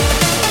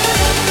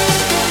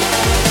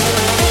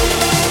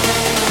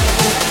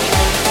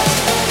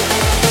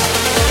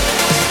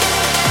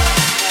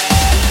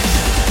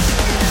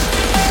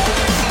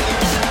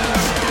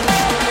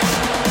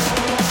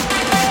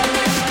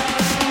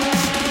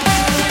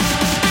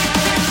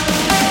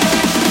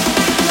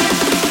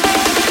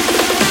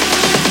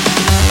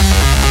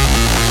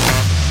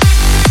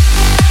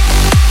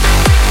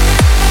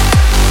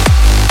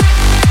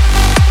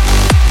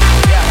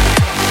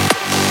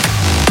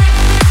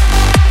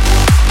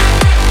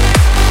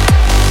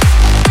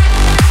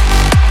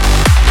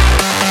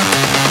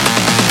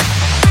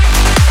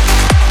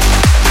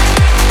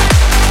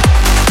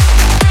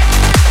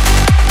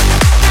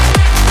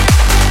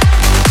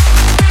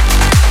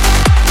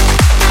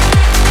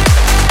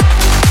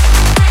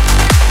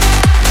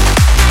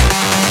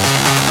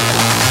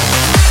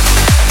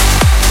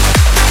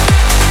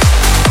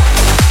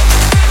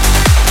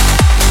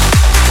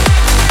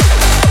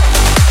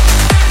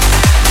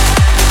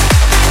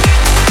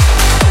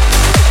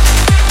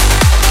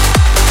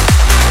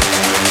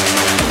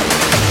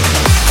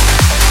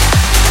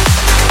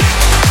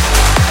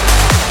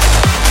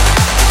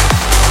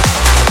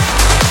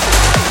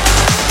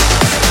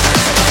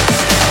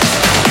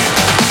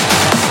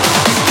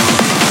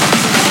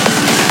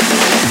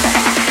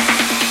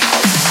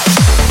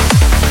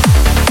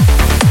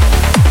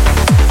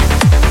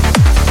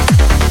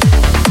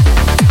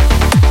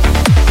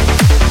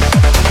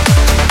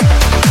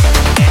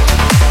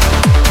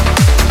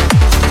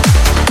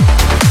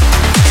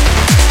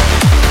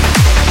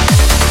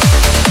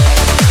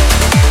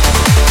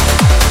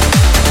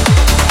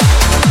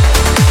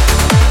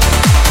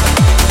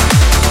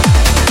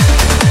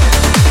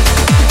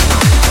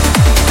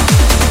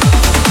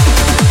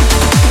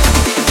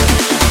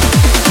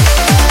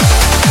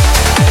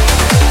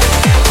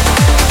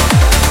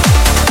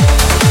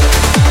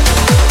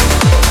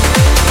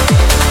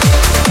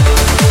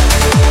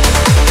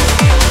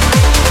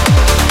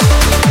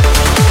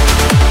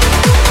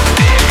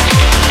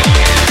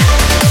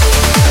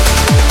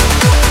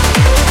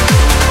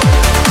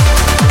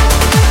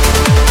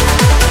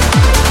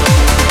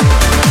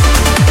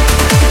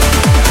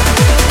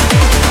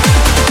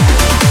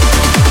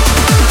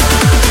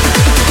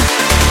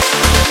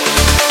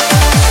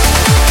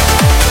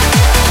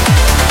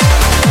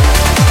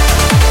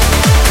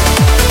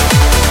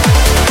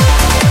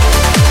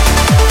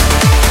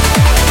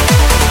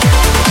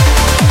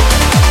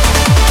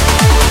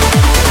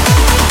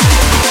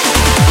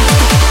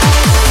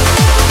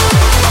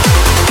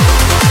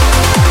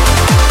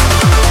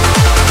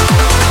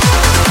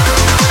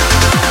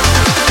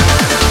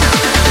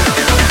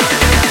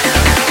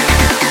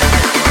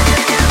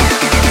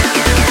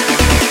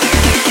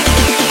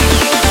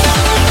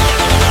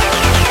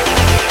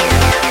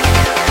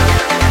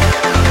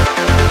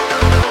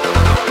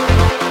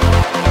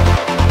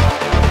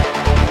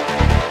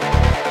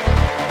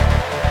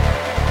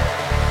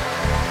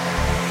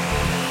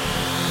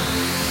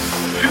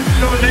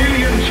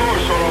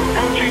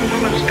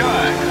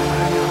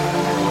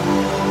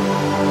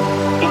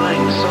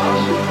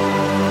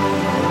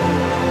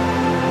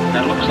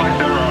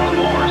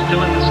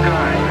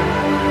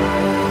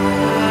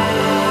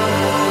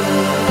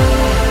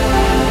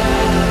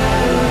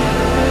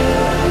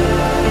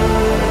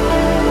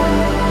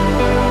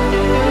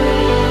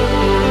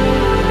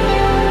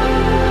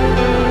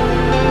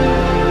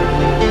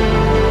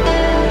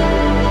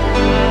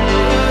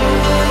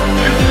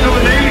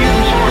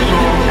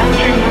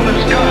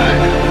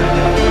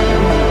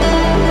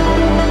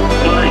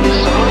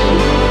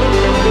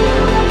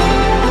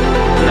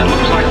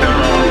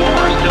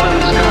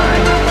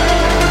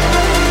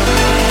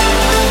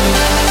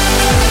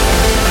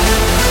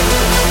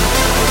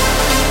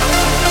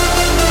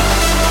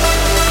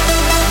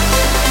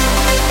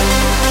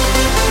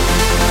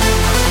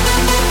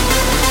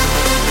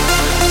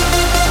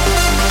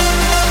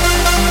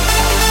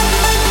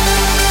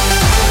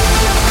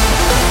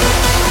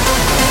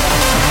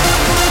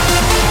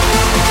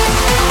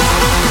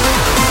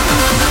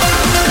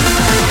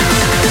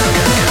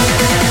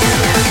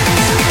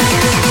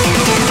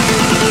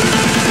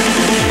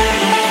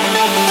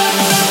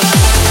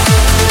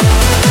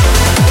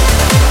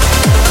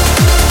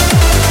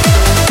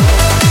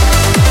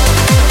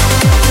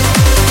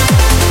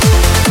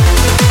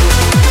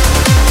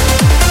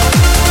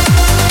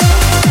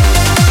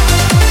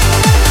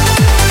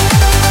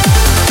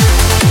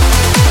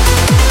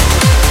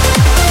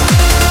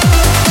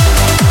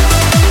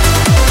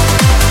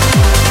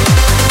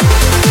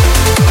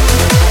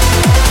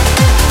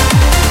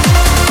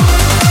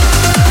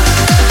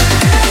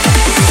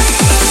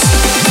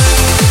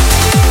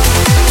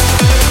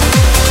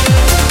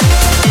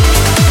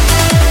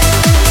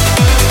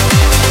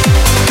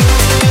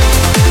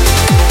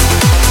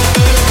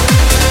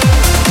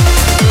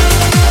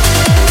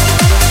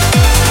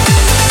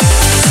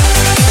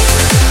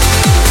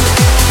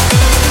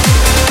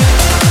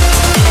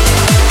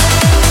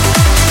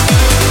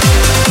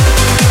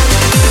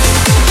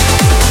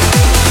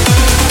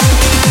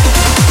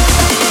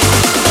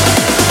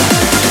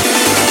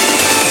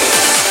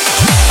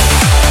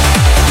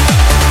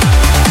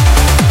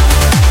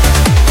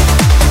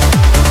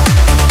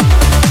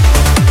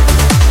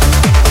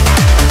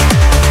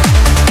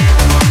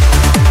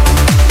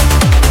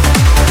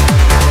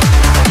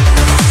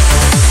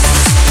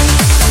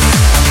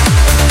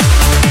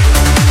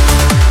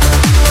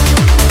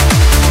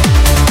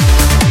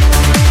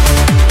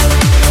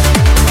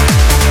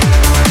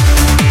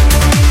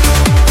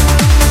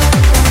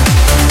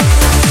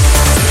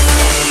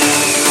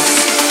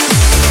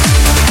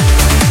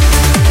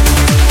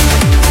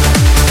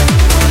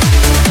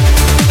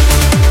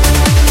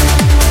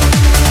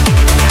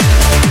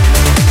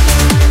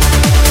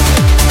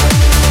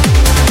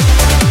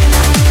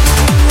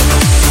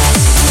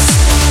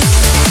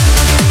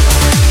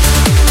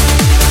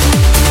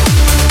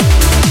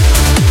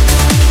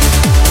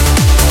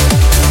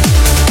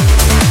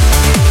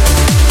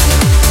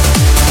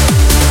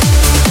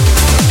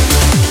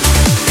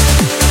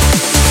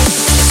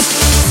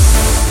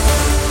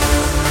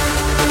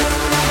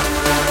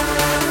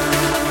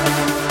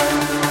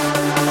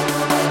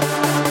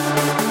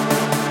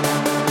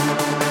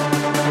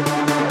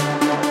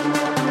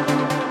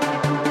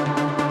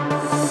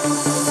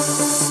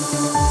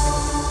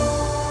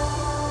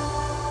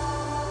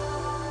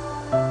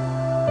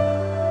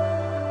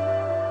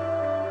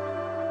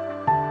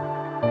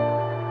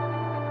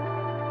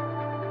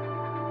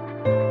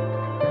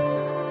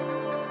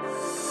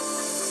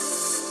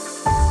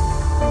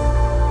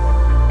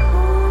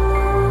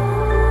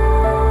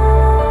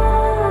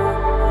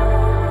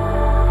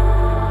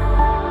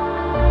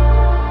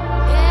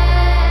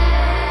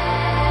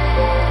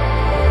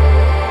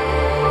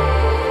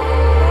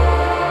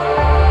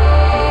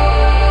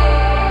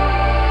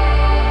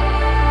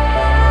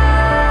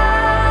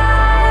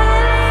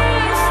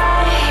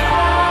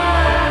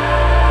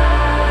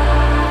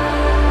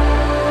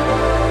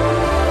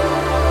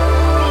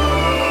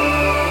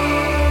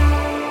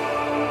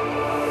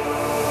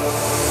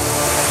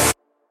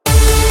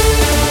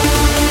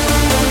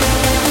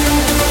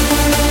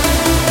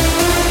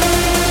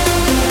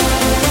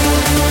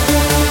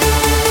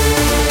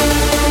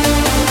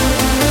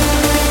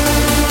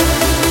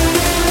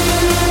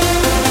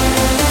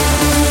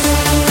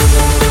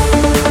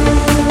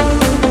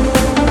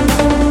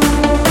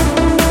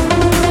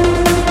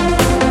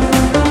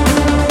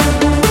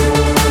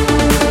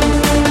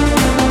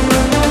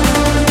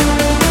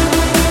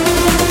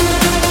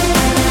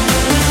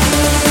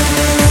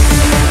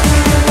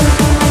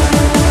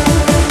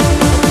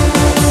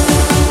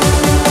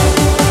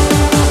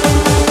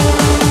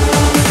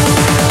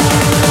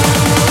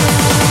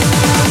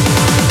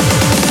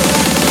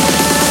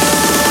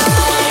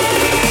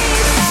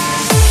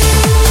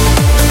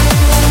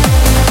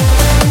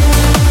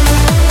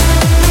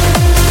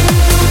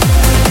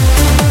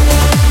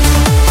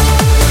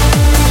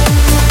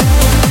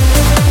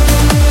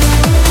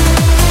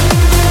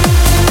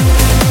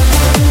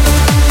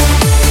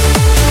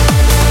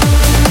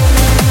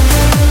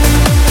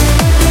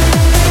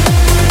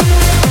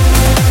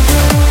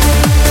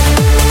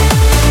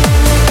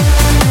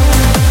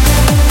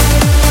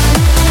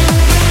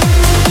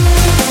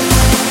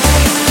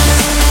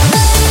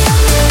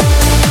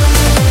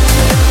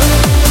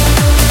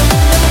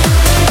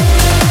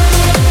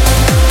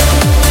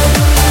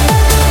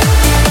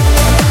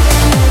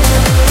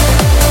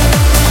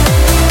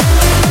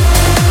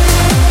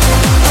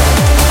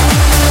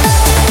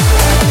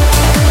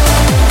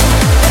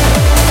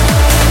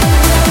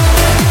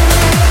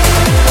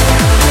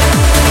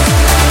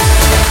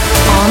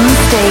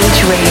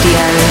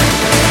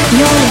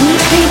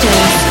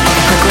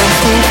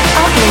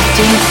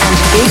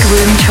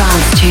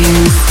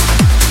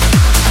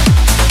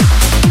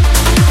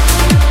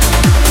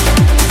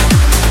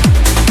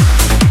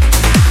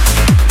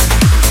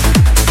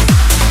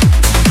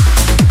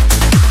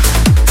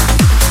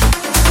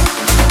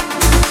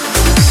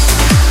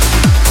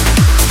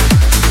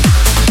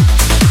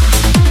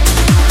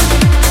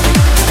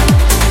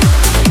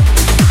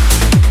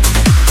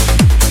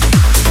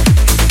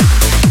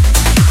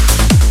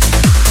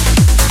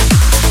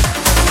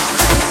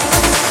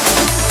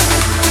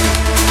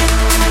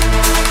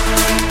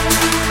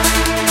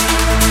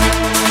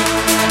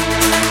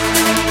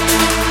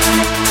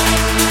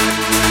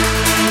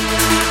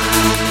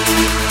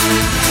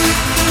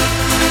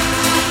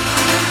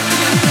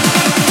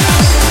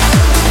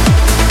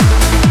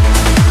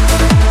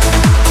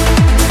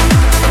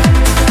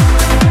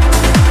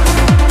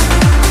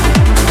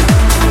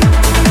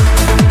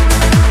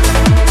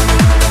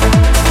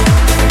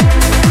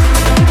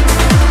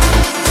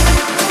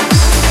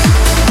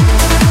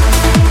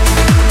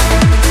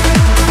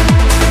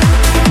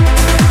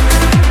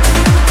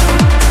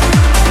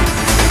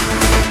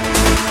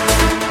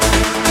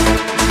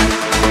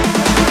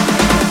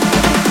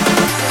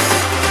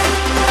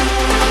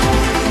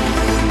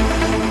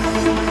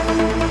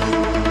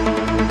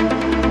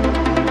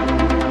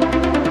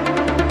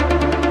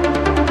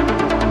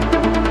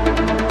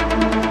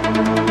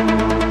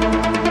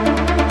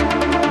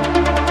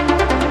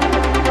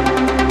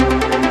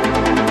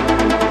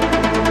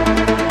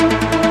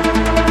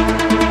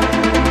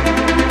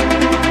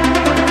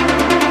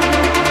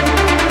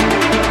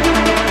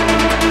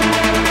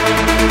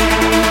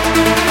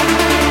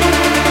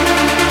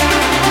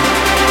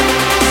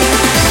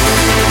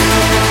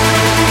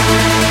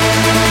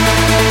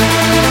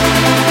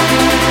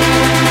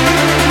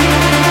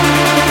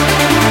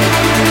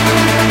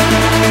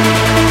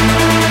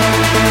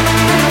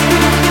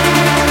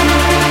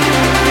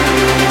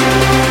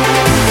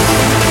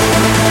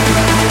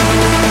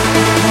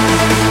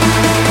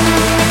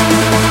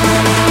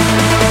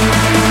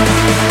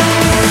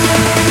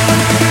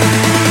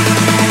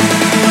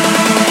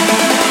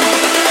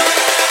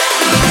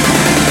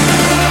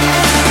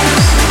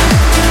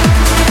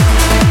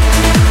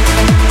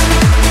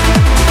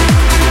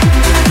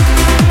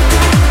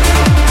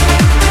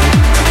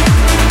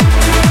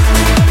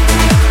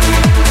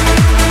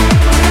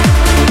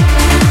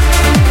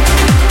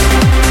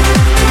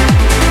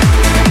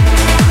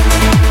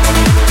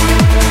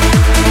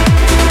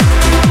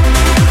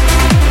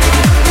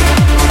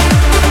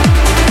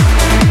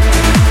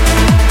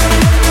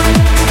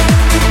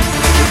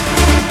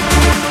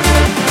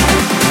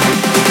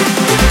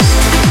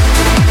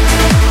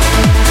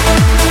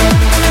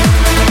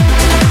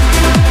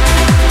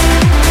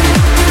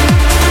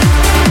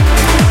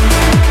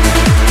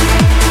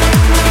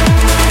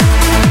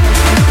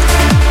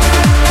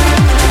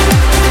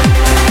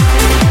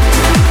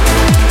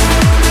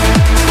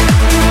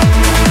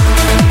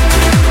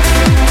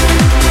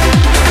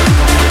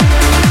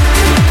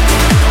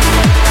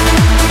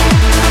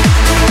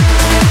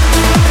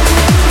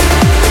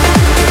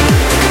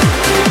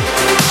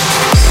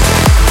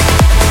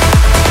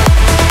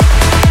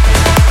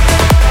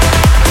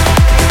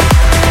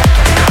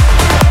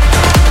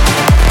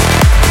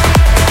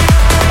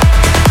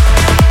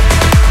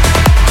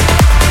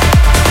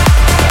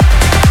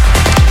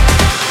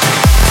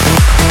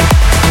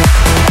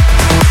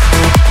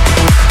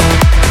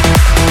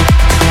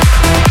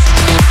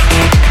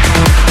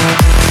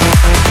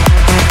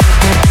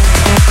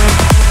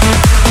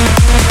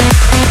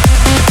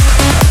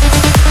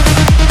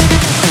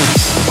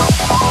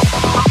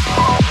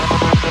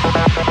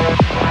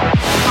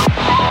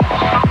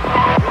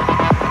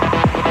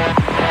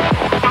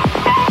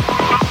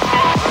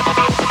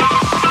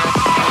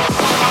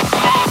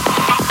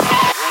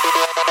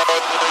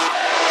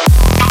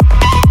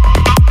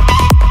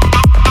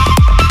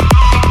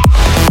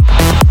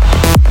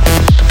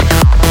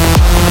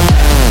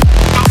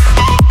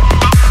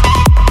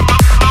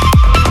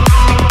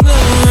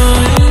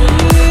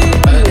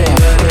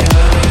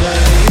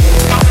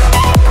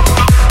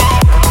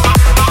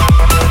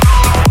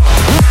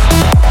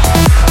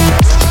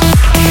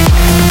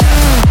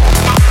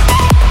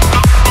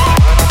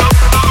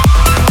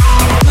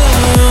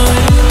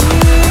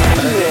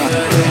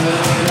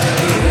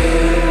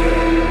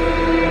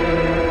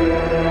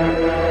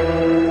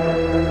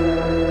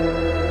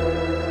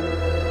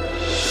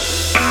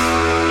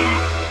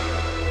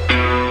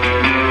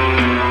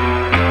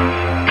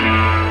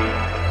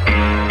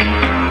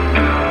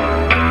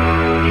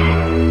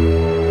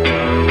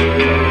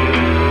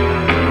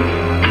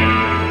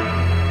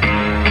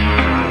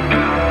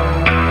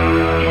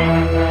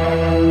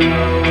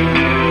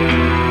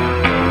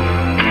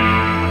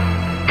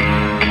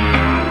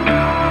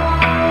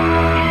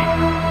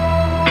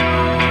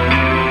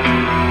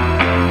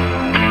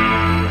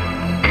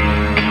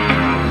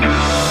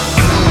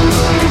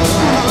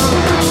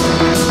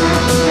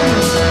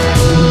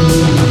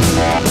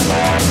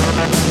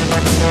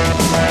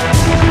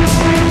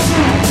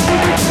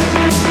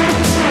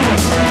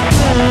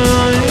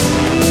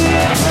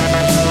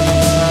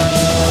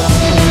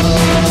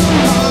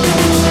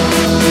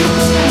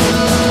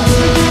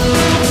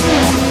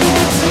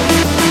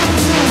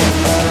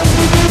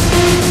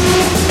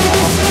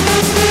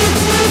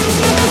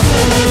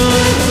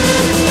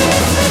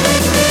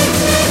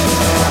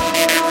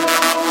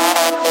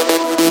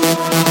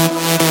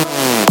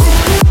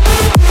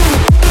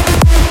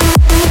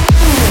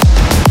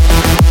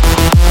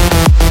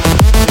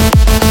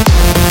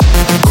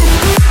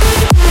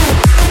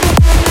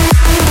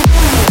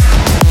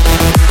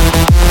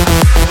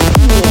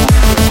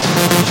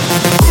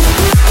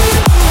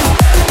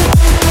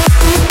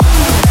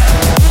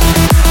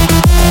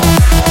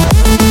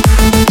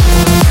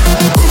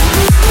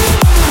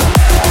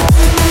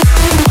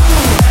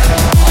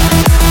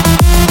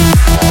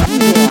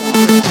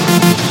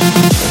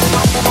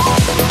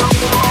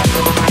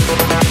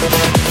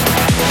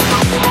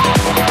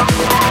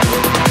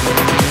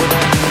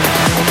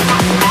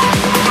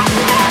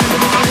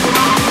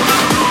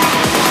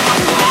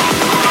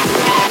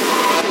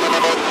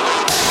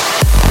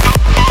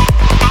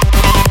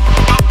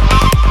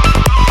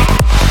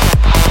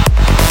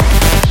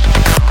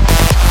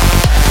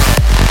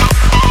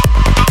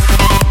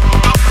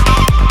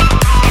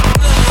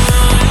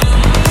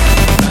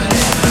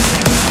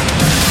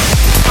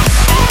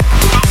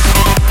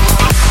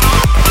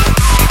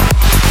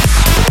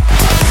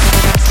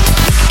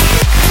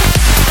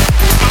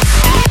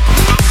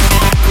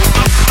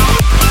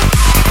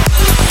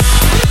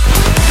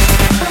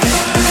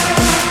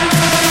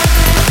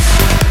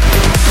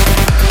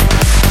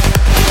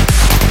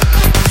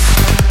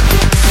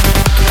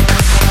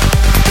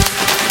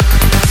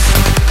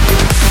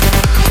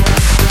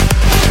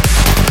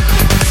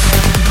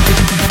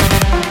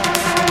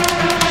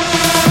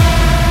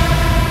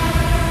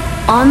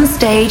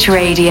 Stage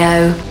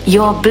Radio,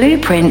 your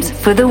blueprint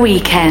for the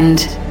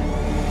weekend.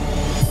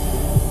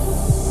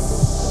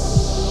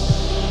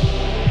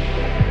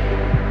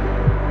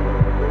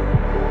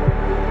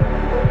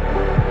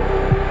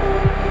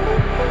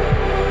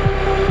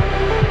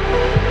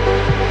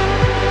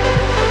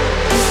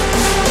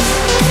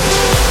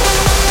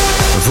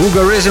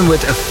 Vulgarism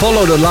with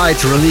Follow the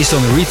Light, released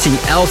on Reaching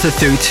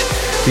Altitude.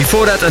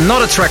 Before that,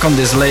 another track on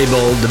this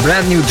label, the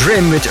brand new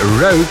Drim with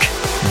Rogue.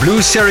 Blue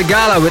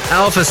Serigala with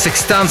Alpha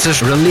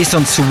Sextances, released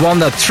on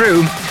Suwanda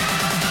True.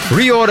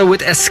 Reorder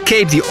with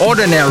Escape the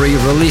Ordinary,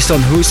 released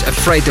on Who's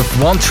Afraid of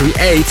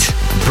 138.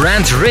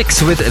 Brand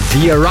Rix with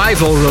The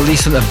Arrival,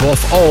 released on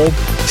Above All.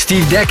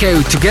 Steve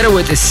Dekke together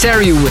with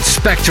Iseriu with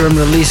Spectrum,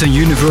 released on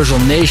Universal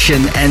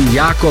Nation. And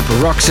Jacob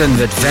Roxen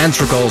with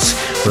Ventricles,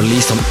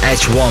 released on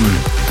Edge 1.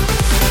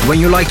 When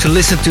you like to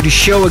listen to the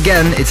show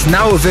again, it's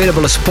now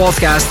available as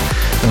podcast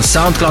on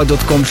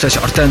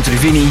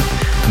soundcloud.com/ArtentoDivini,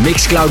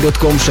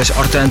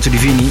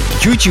 mixcloud.com/ArtentoDivini,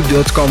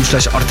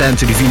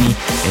 youtube.com/ArtentoDivini,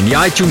 in the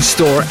iTunes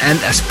Store and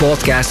as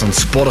podcast on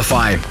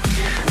Spotify.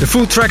 The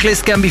full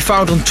tracklist can be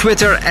found on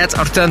Twitter at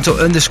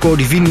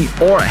Artento_Divini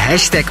or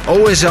hashtag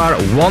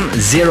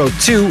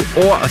OSR102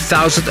 or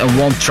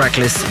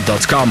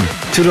 1001tracklist.com.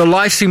 To the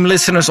livestream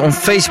listeners on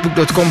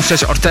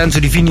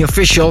Facebook.com/ArtentoDivini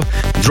official,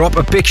 drop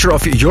a picture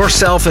of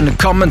yourself in the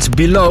comments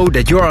below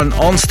that you're an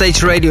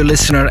On-Stage Radio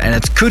listener, and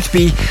it could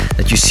be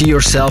that you see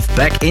yourself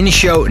back in the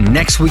show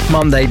next week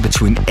Monday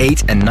between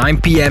 8 and 9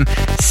 p.m.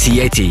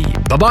 CAT.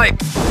 Bye-bye.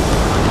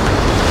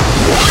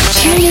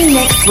 Tune in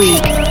next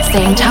week,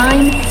 same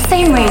time,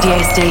 same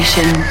radio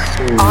station.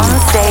 On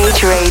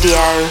Stage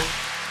Radio.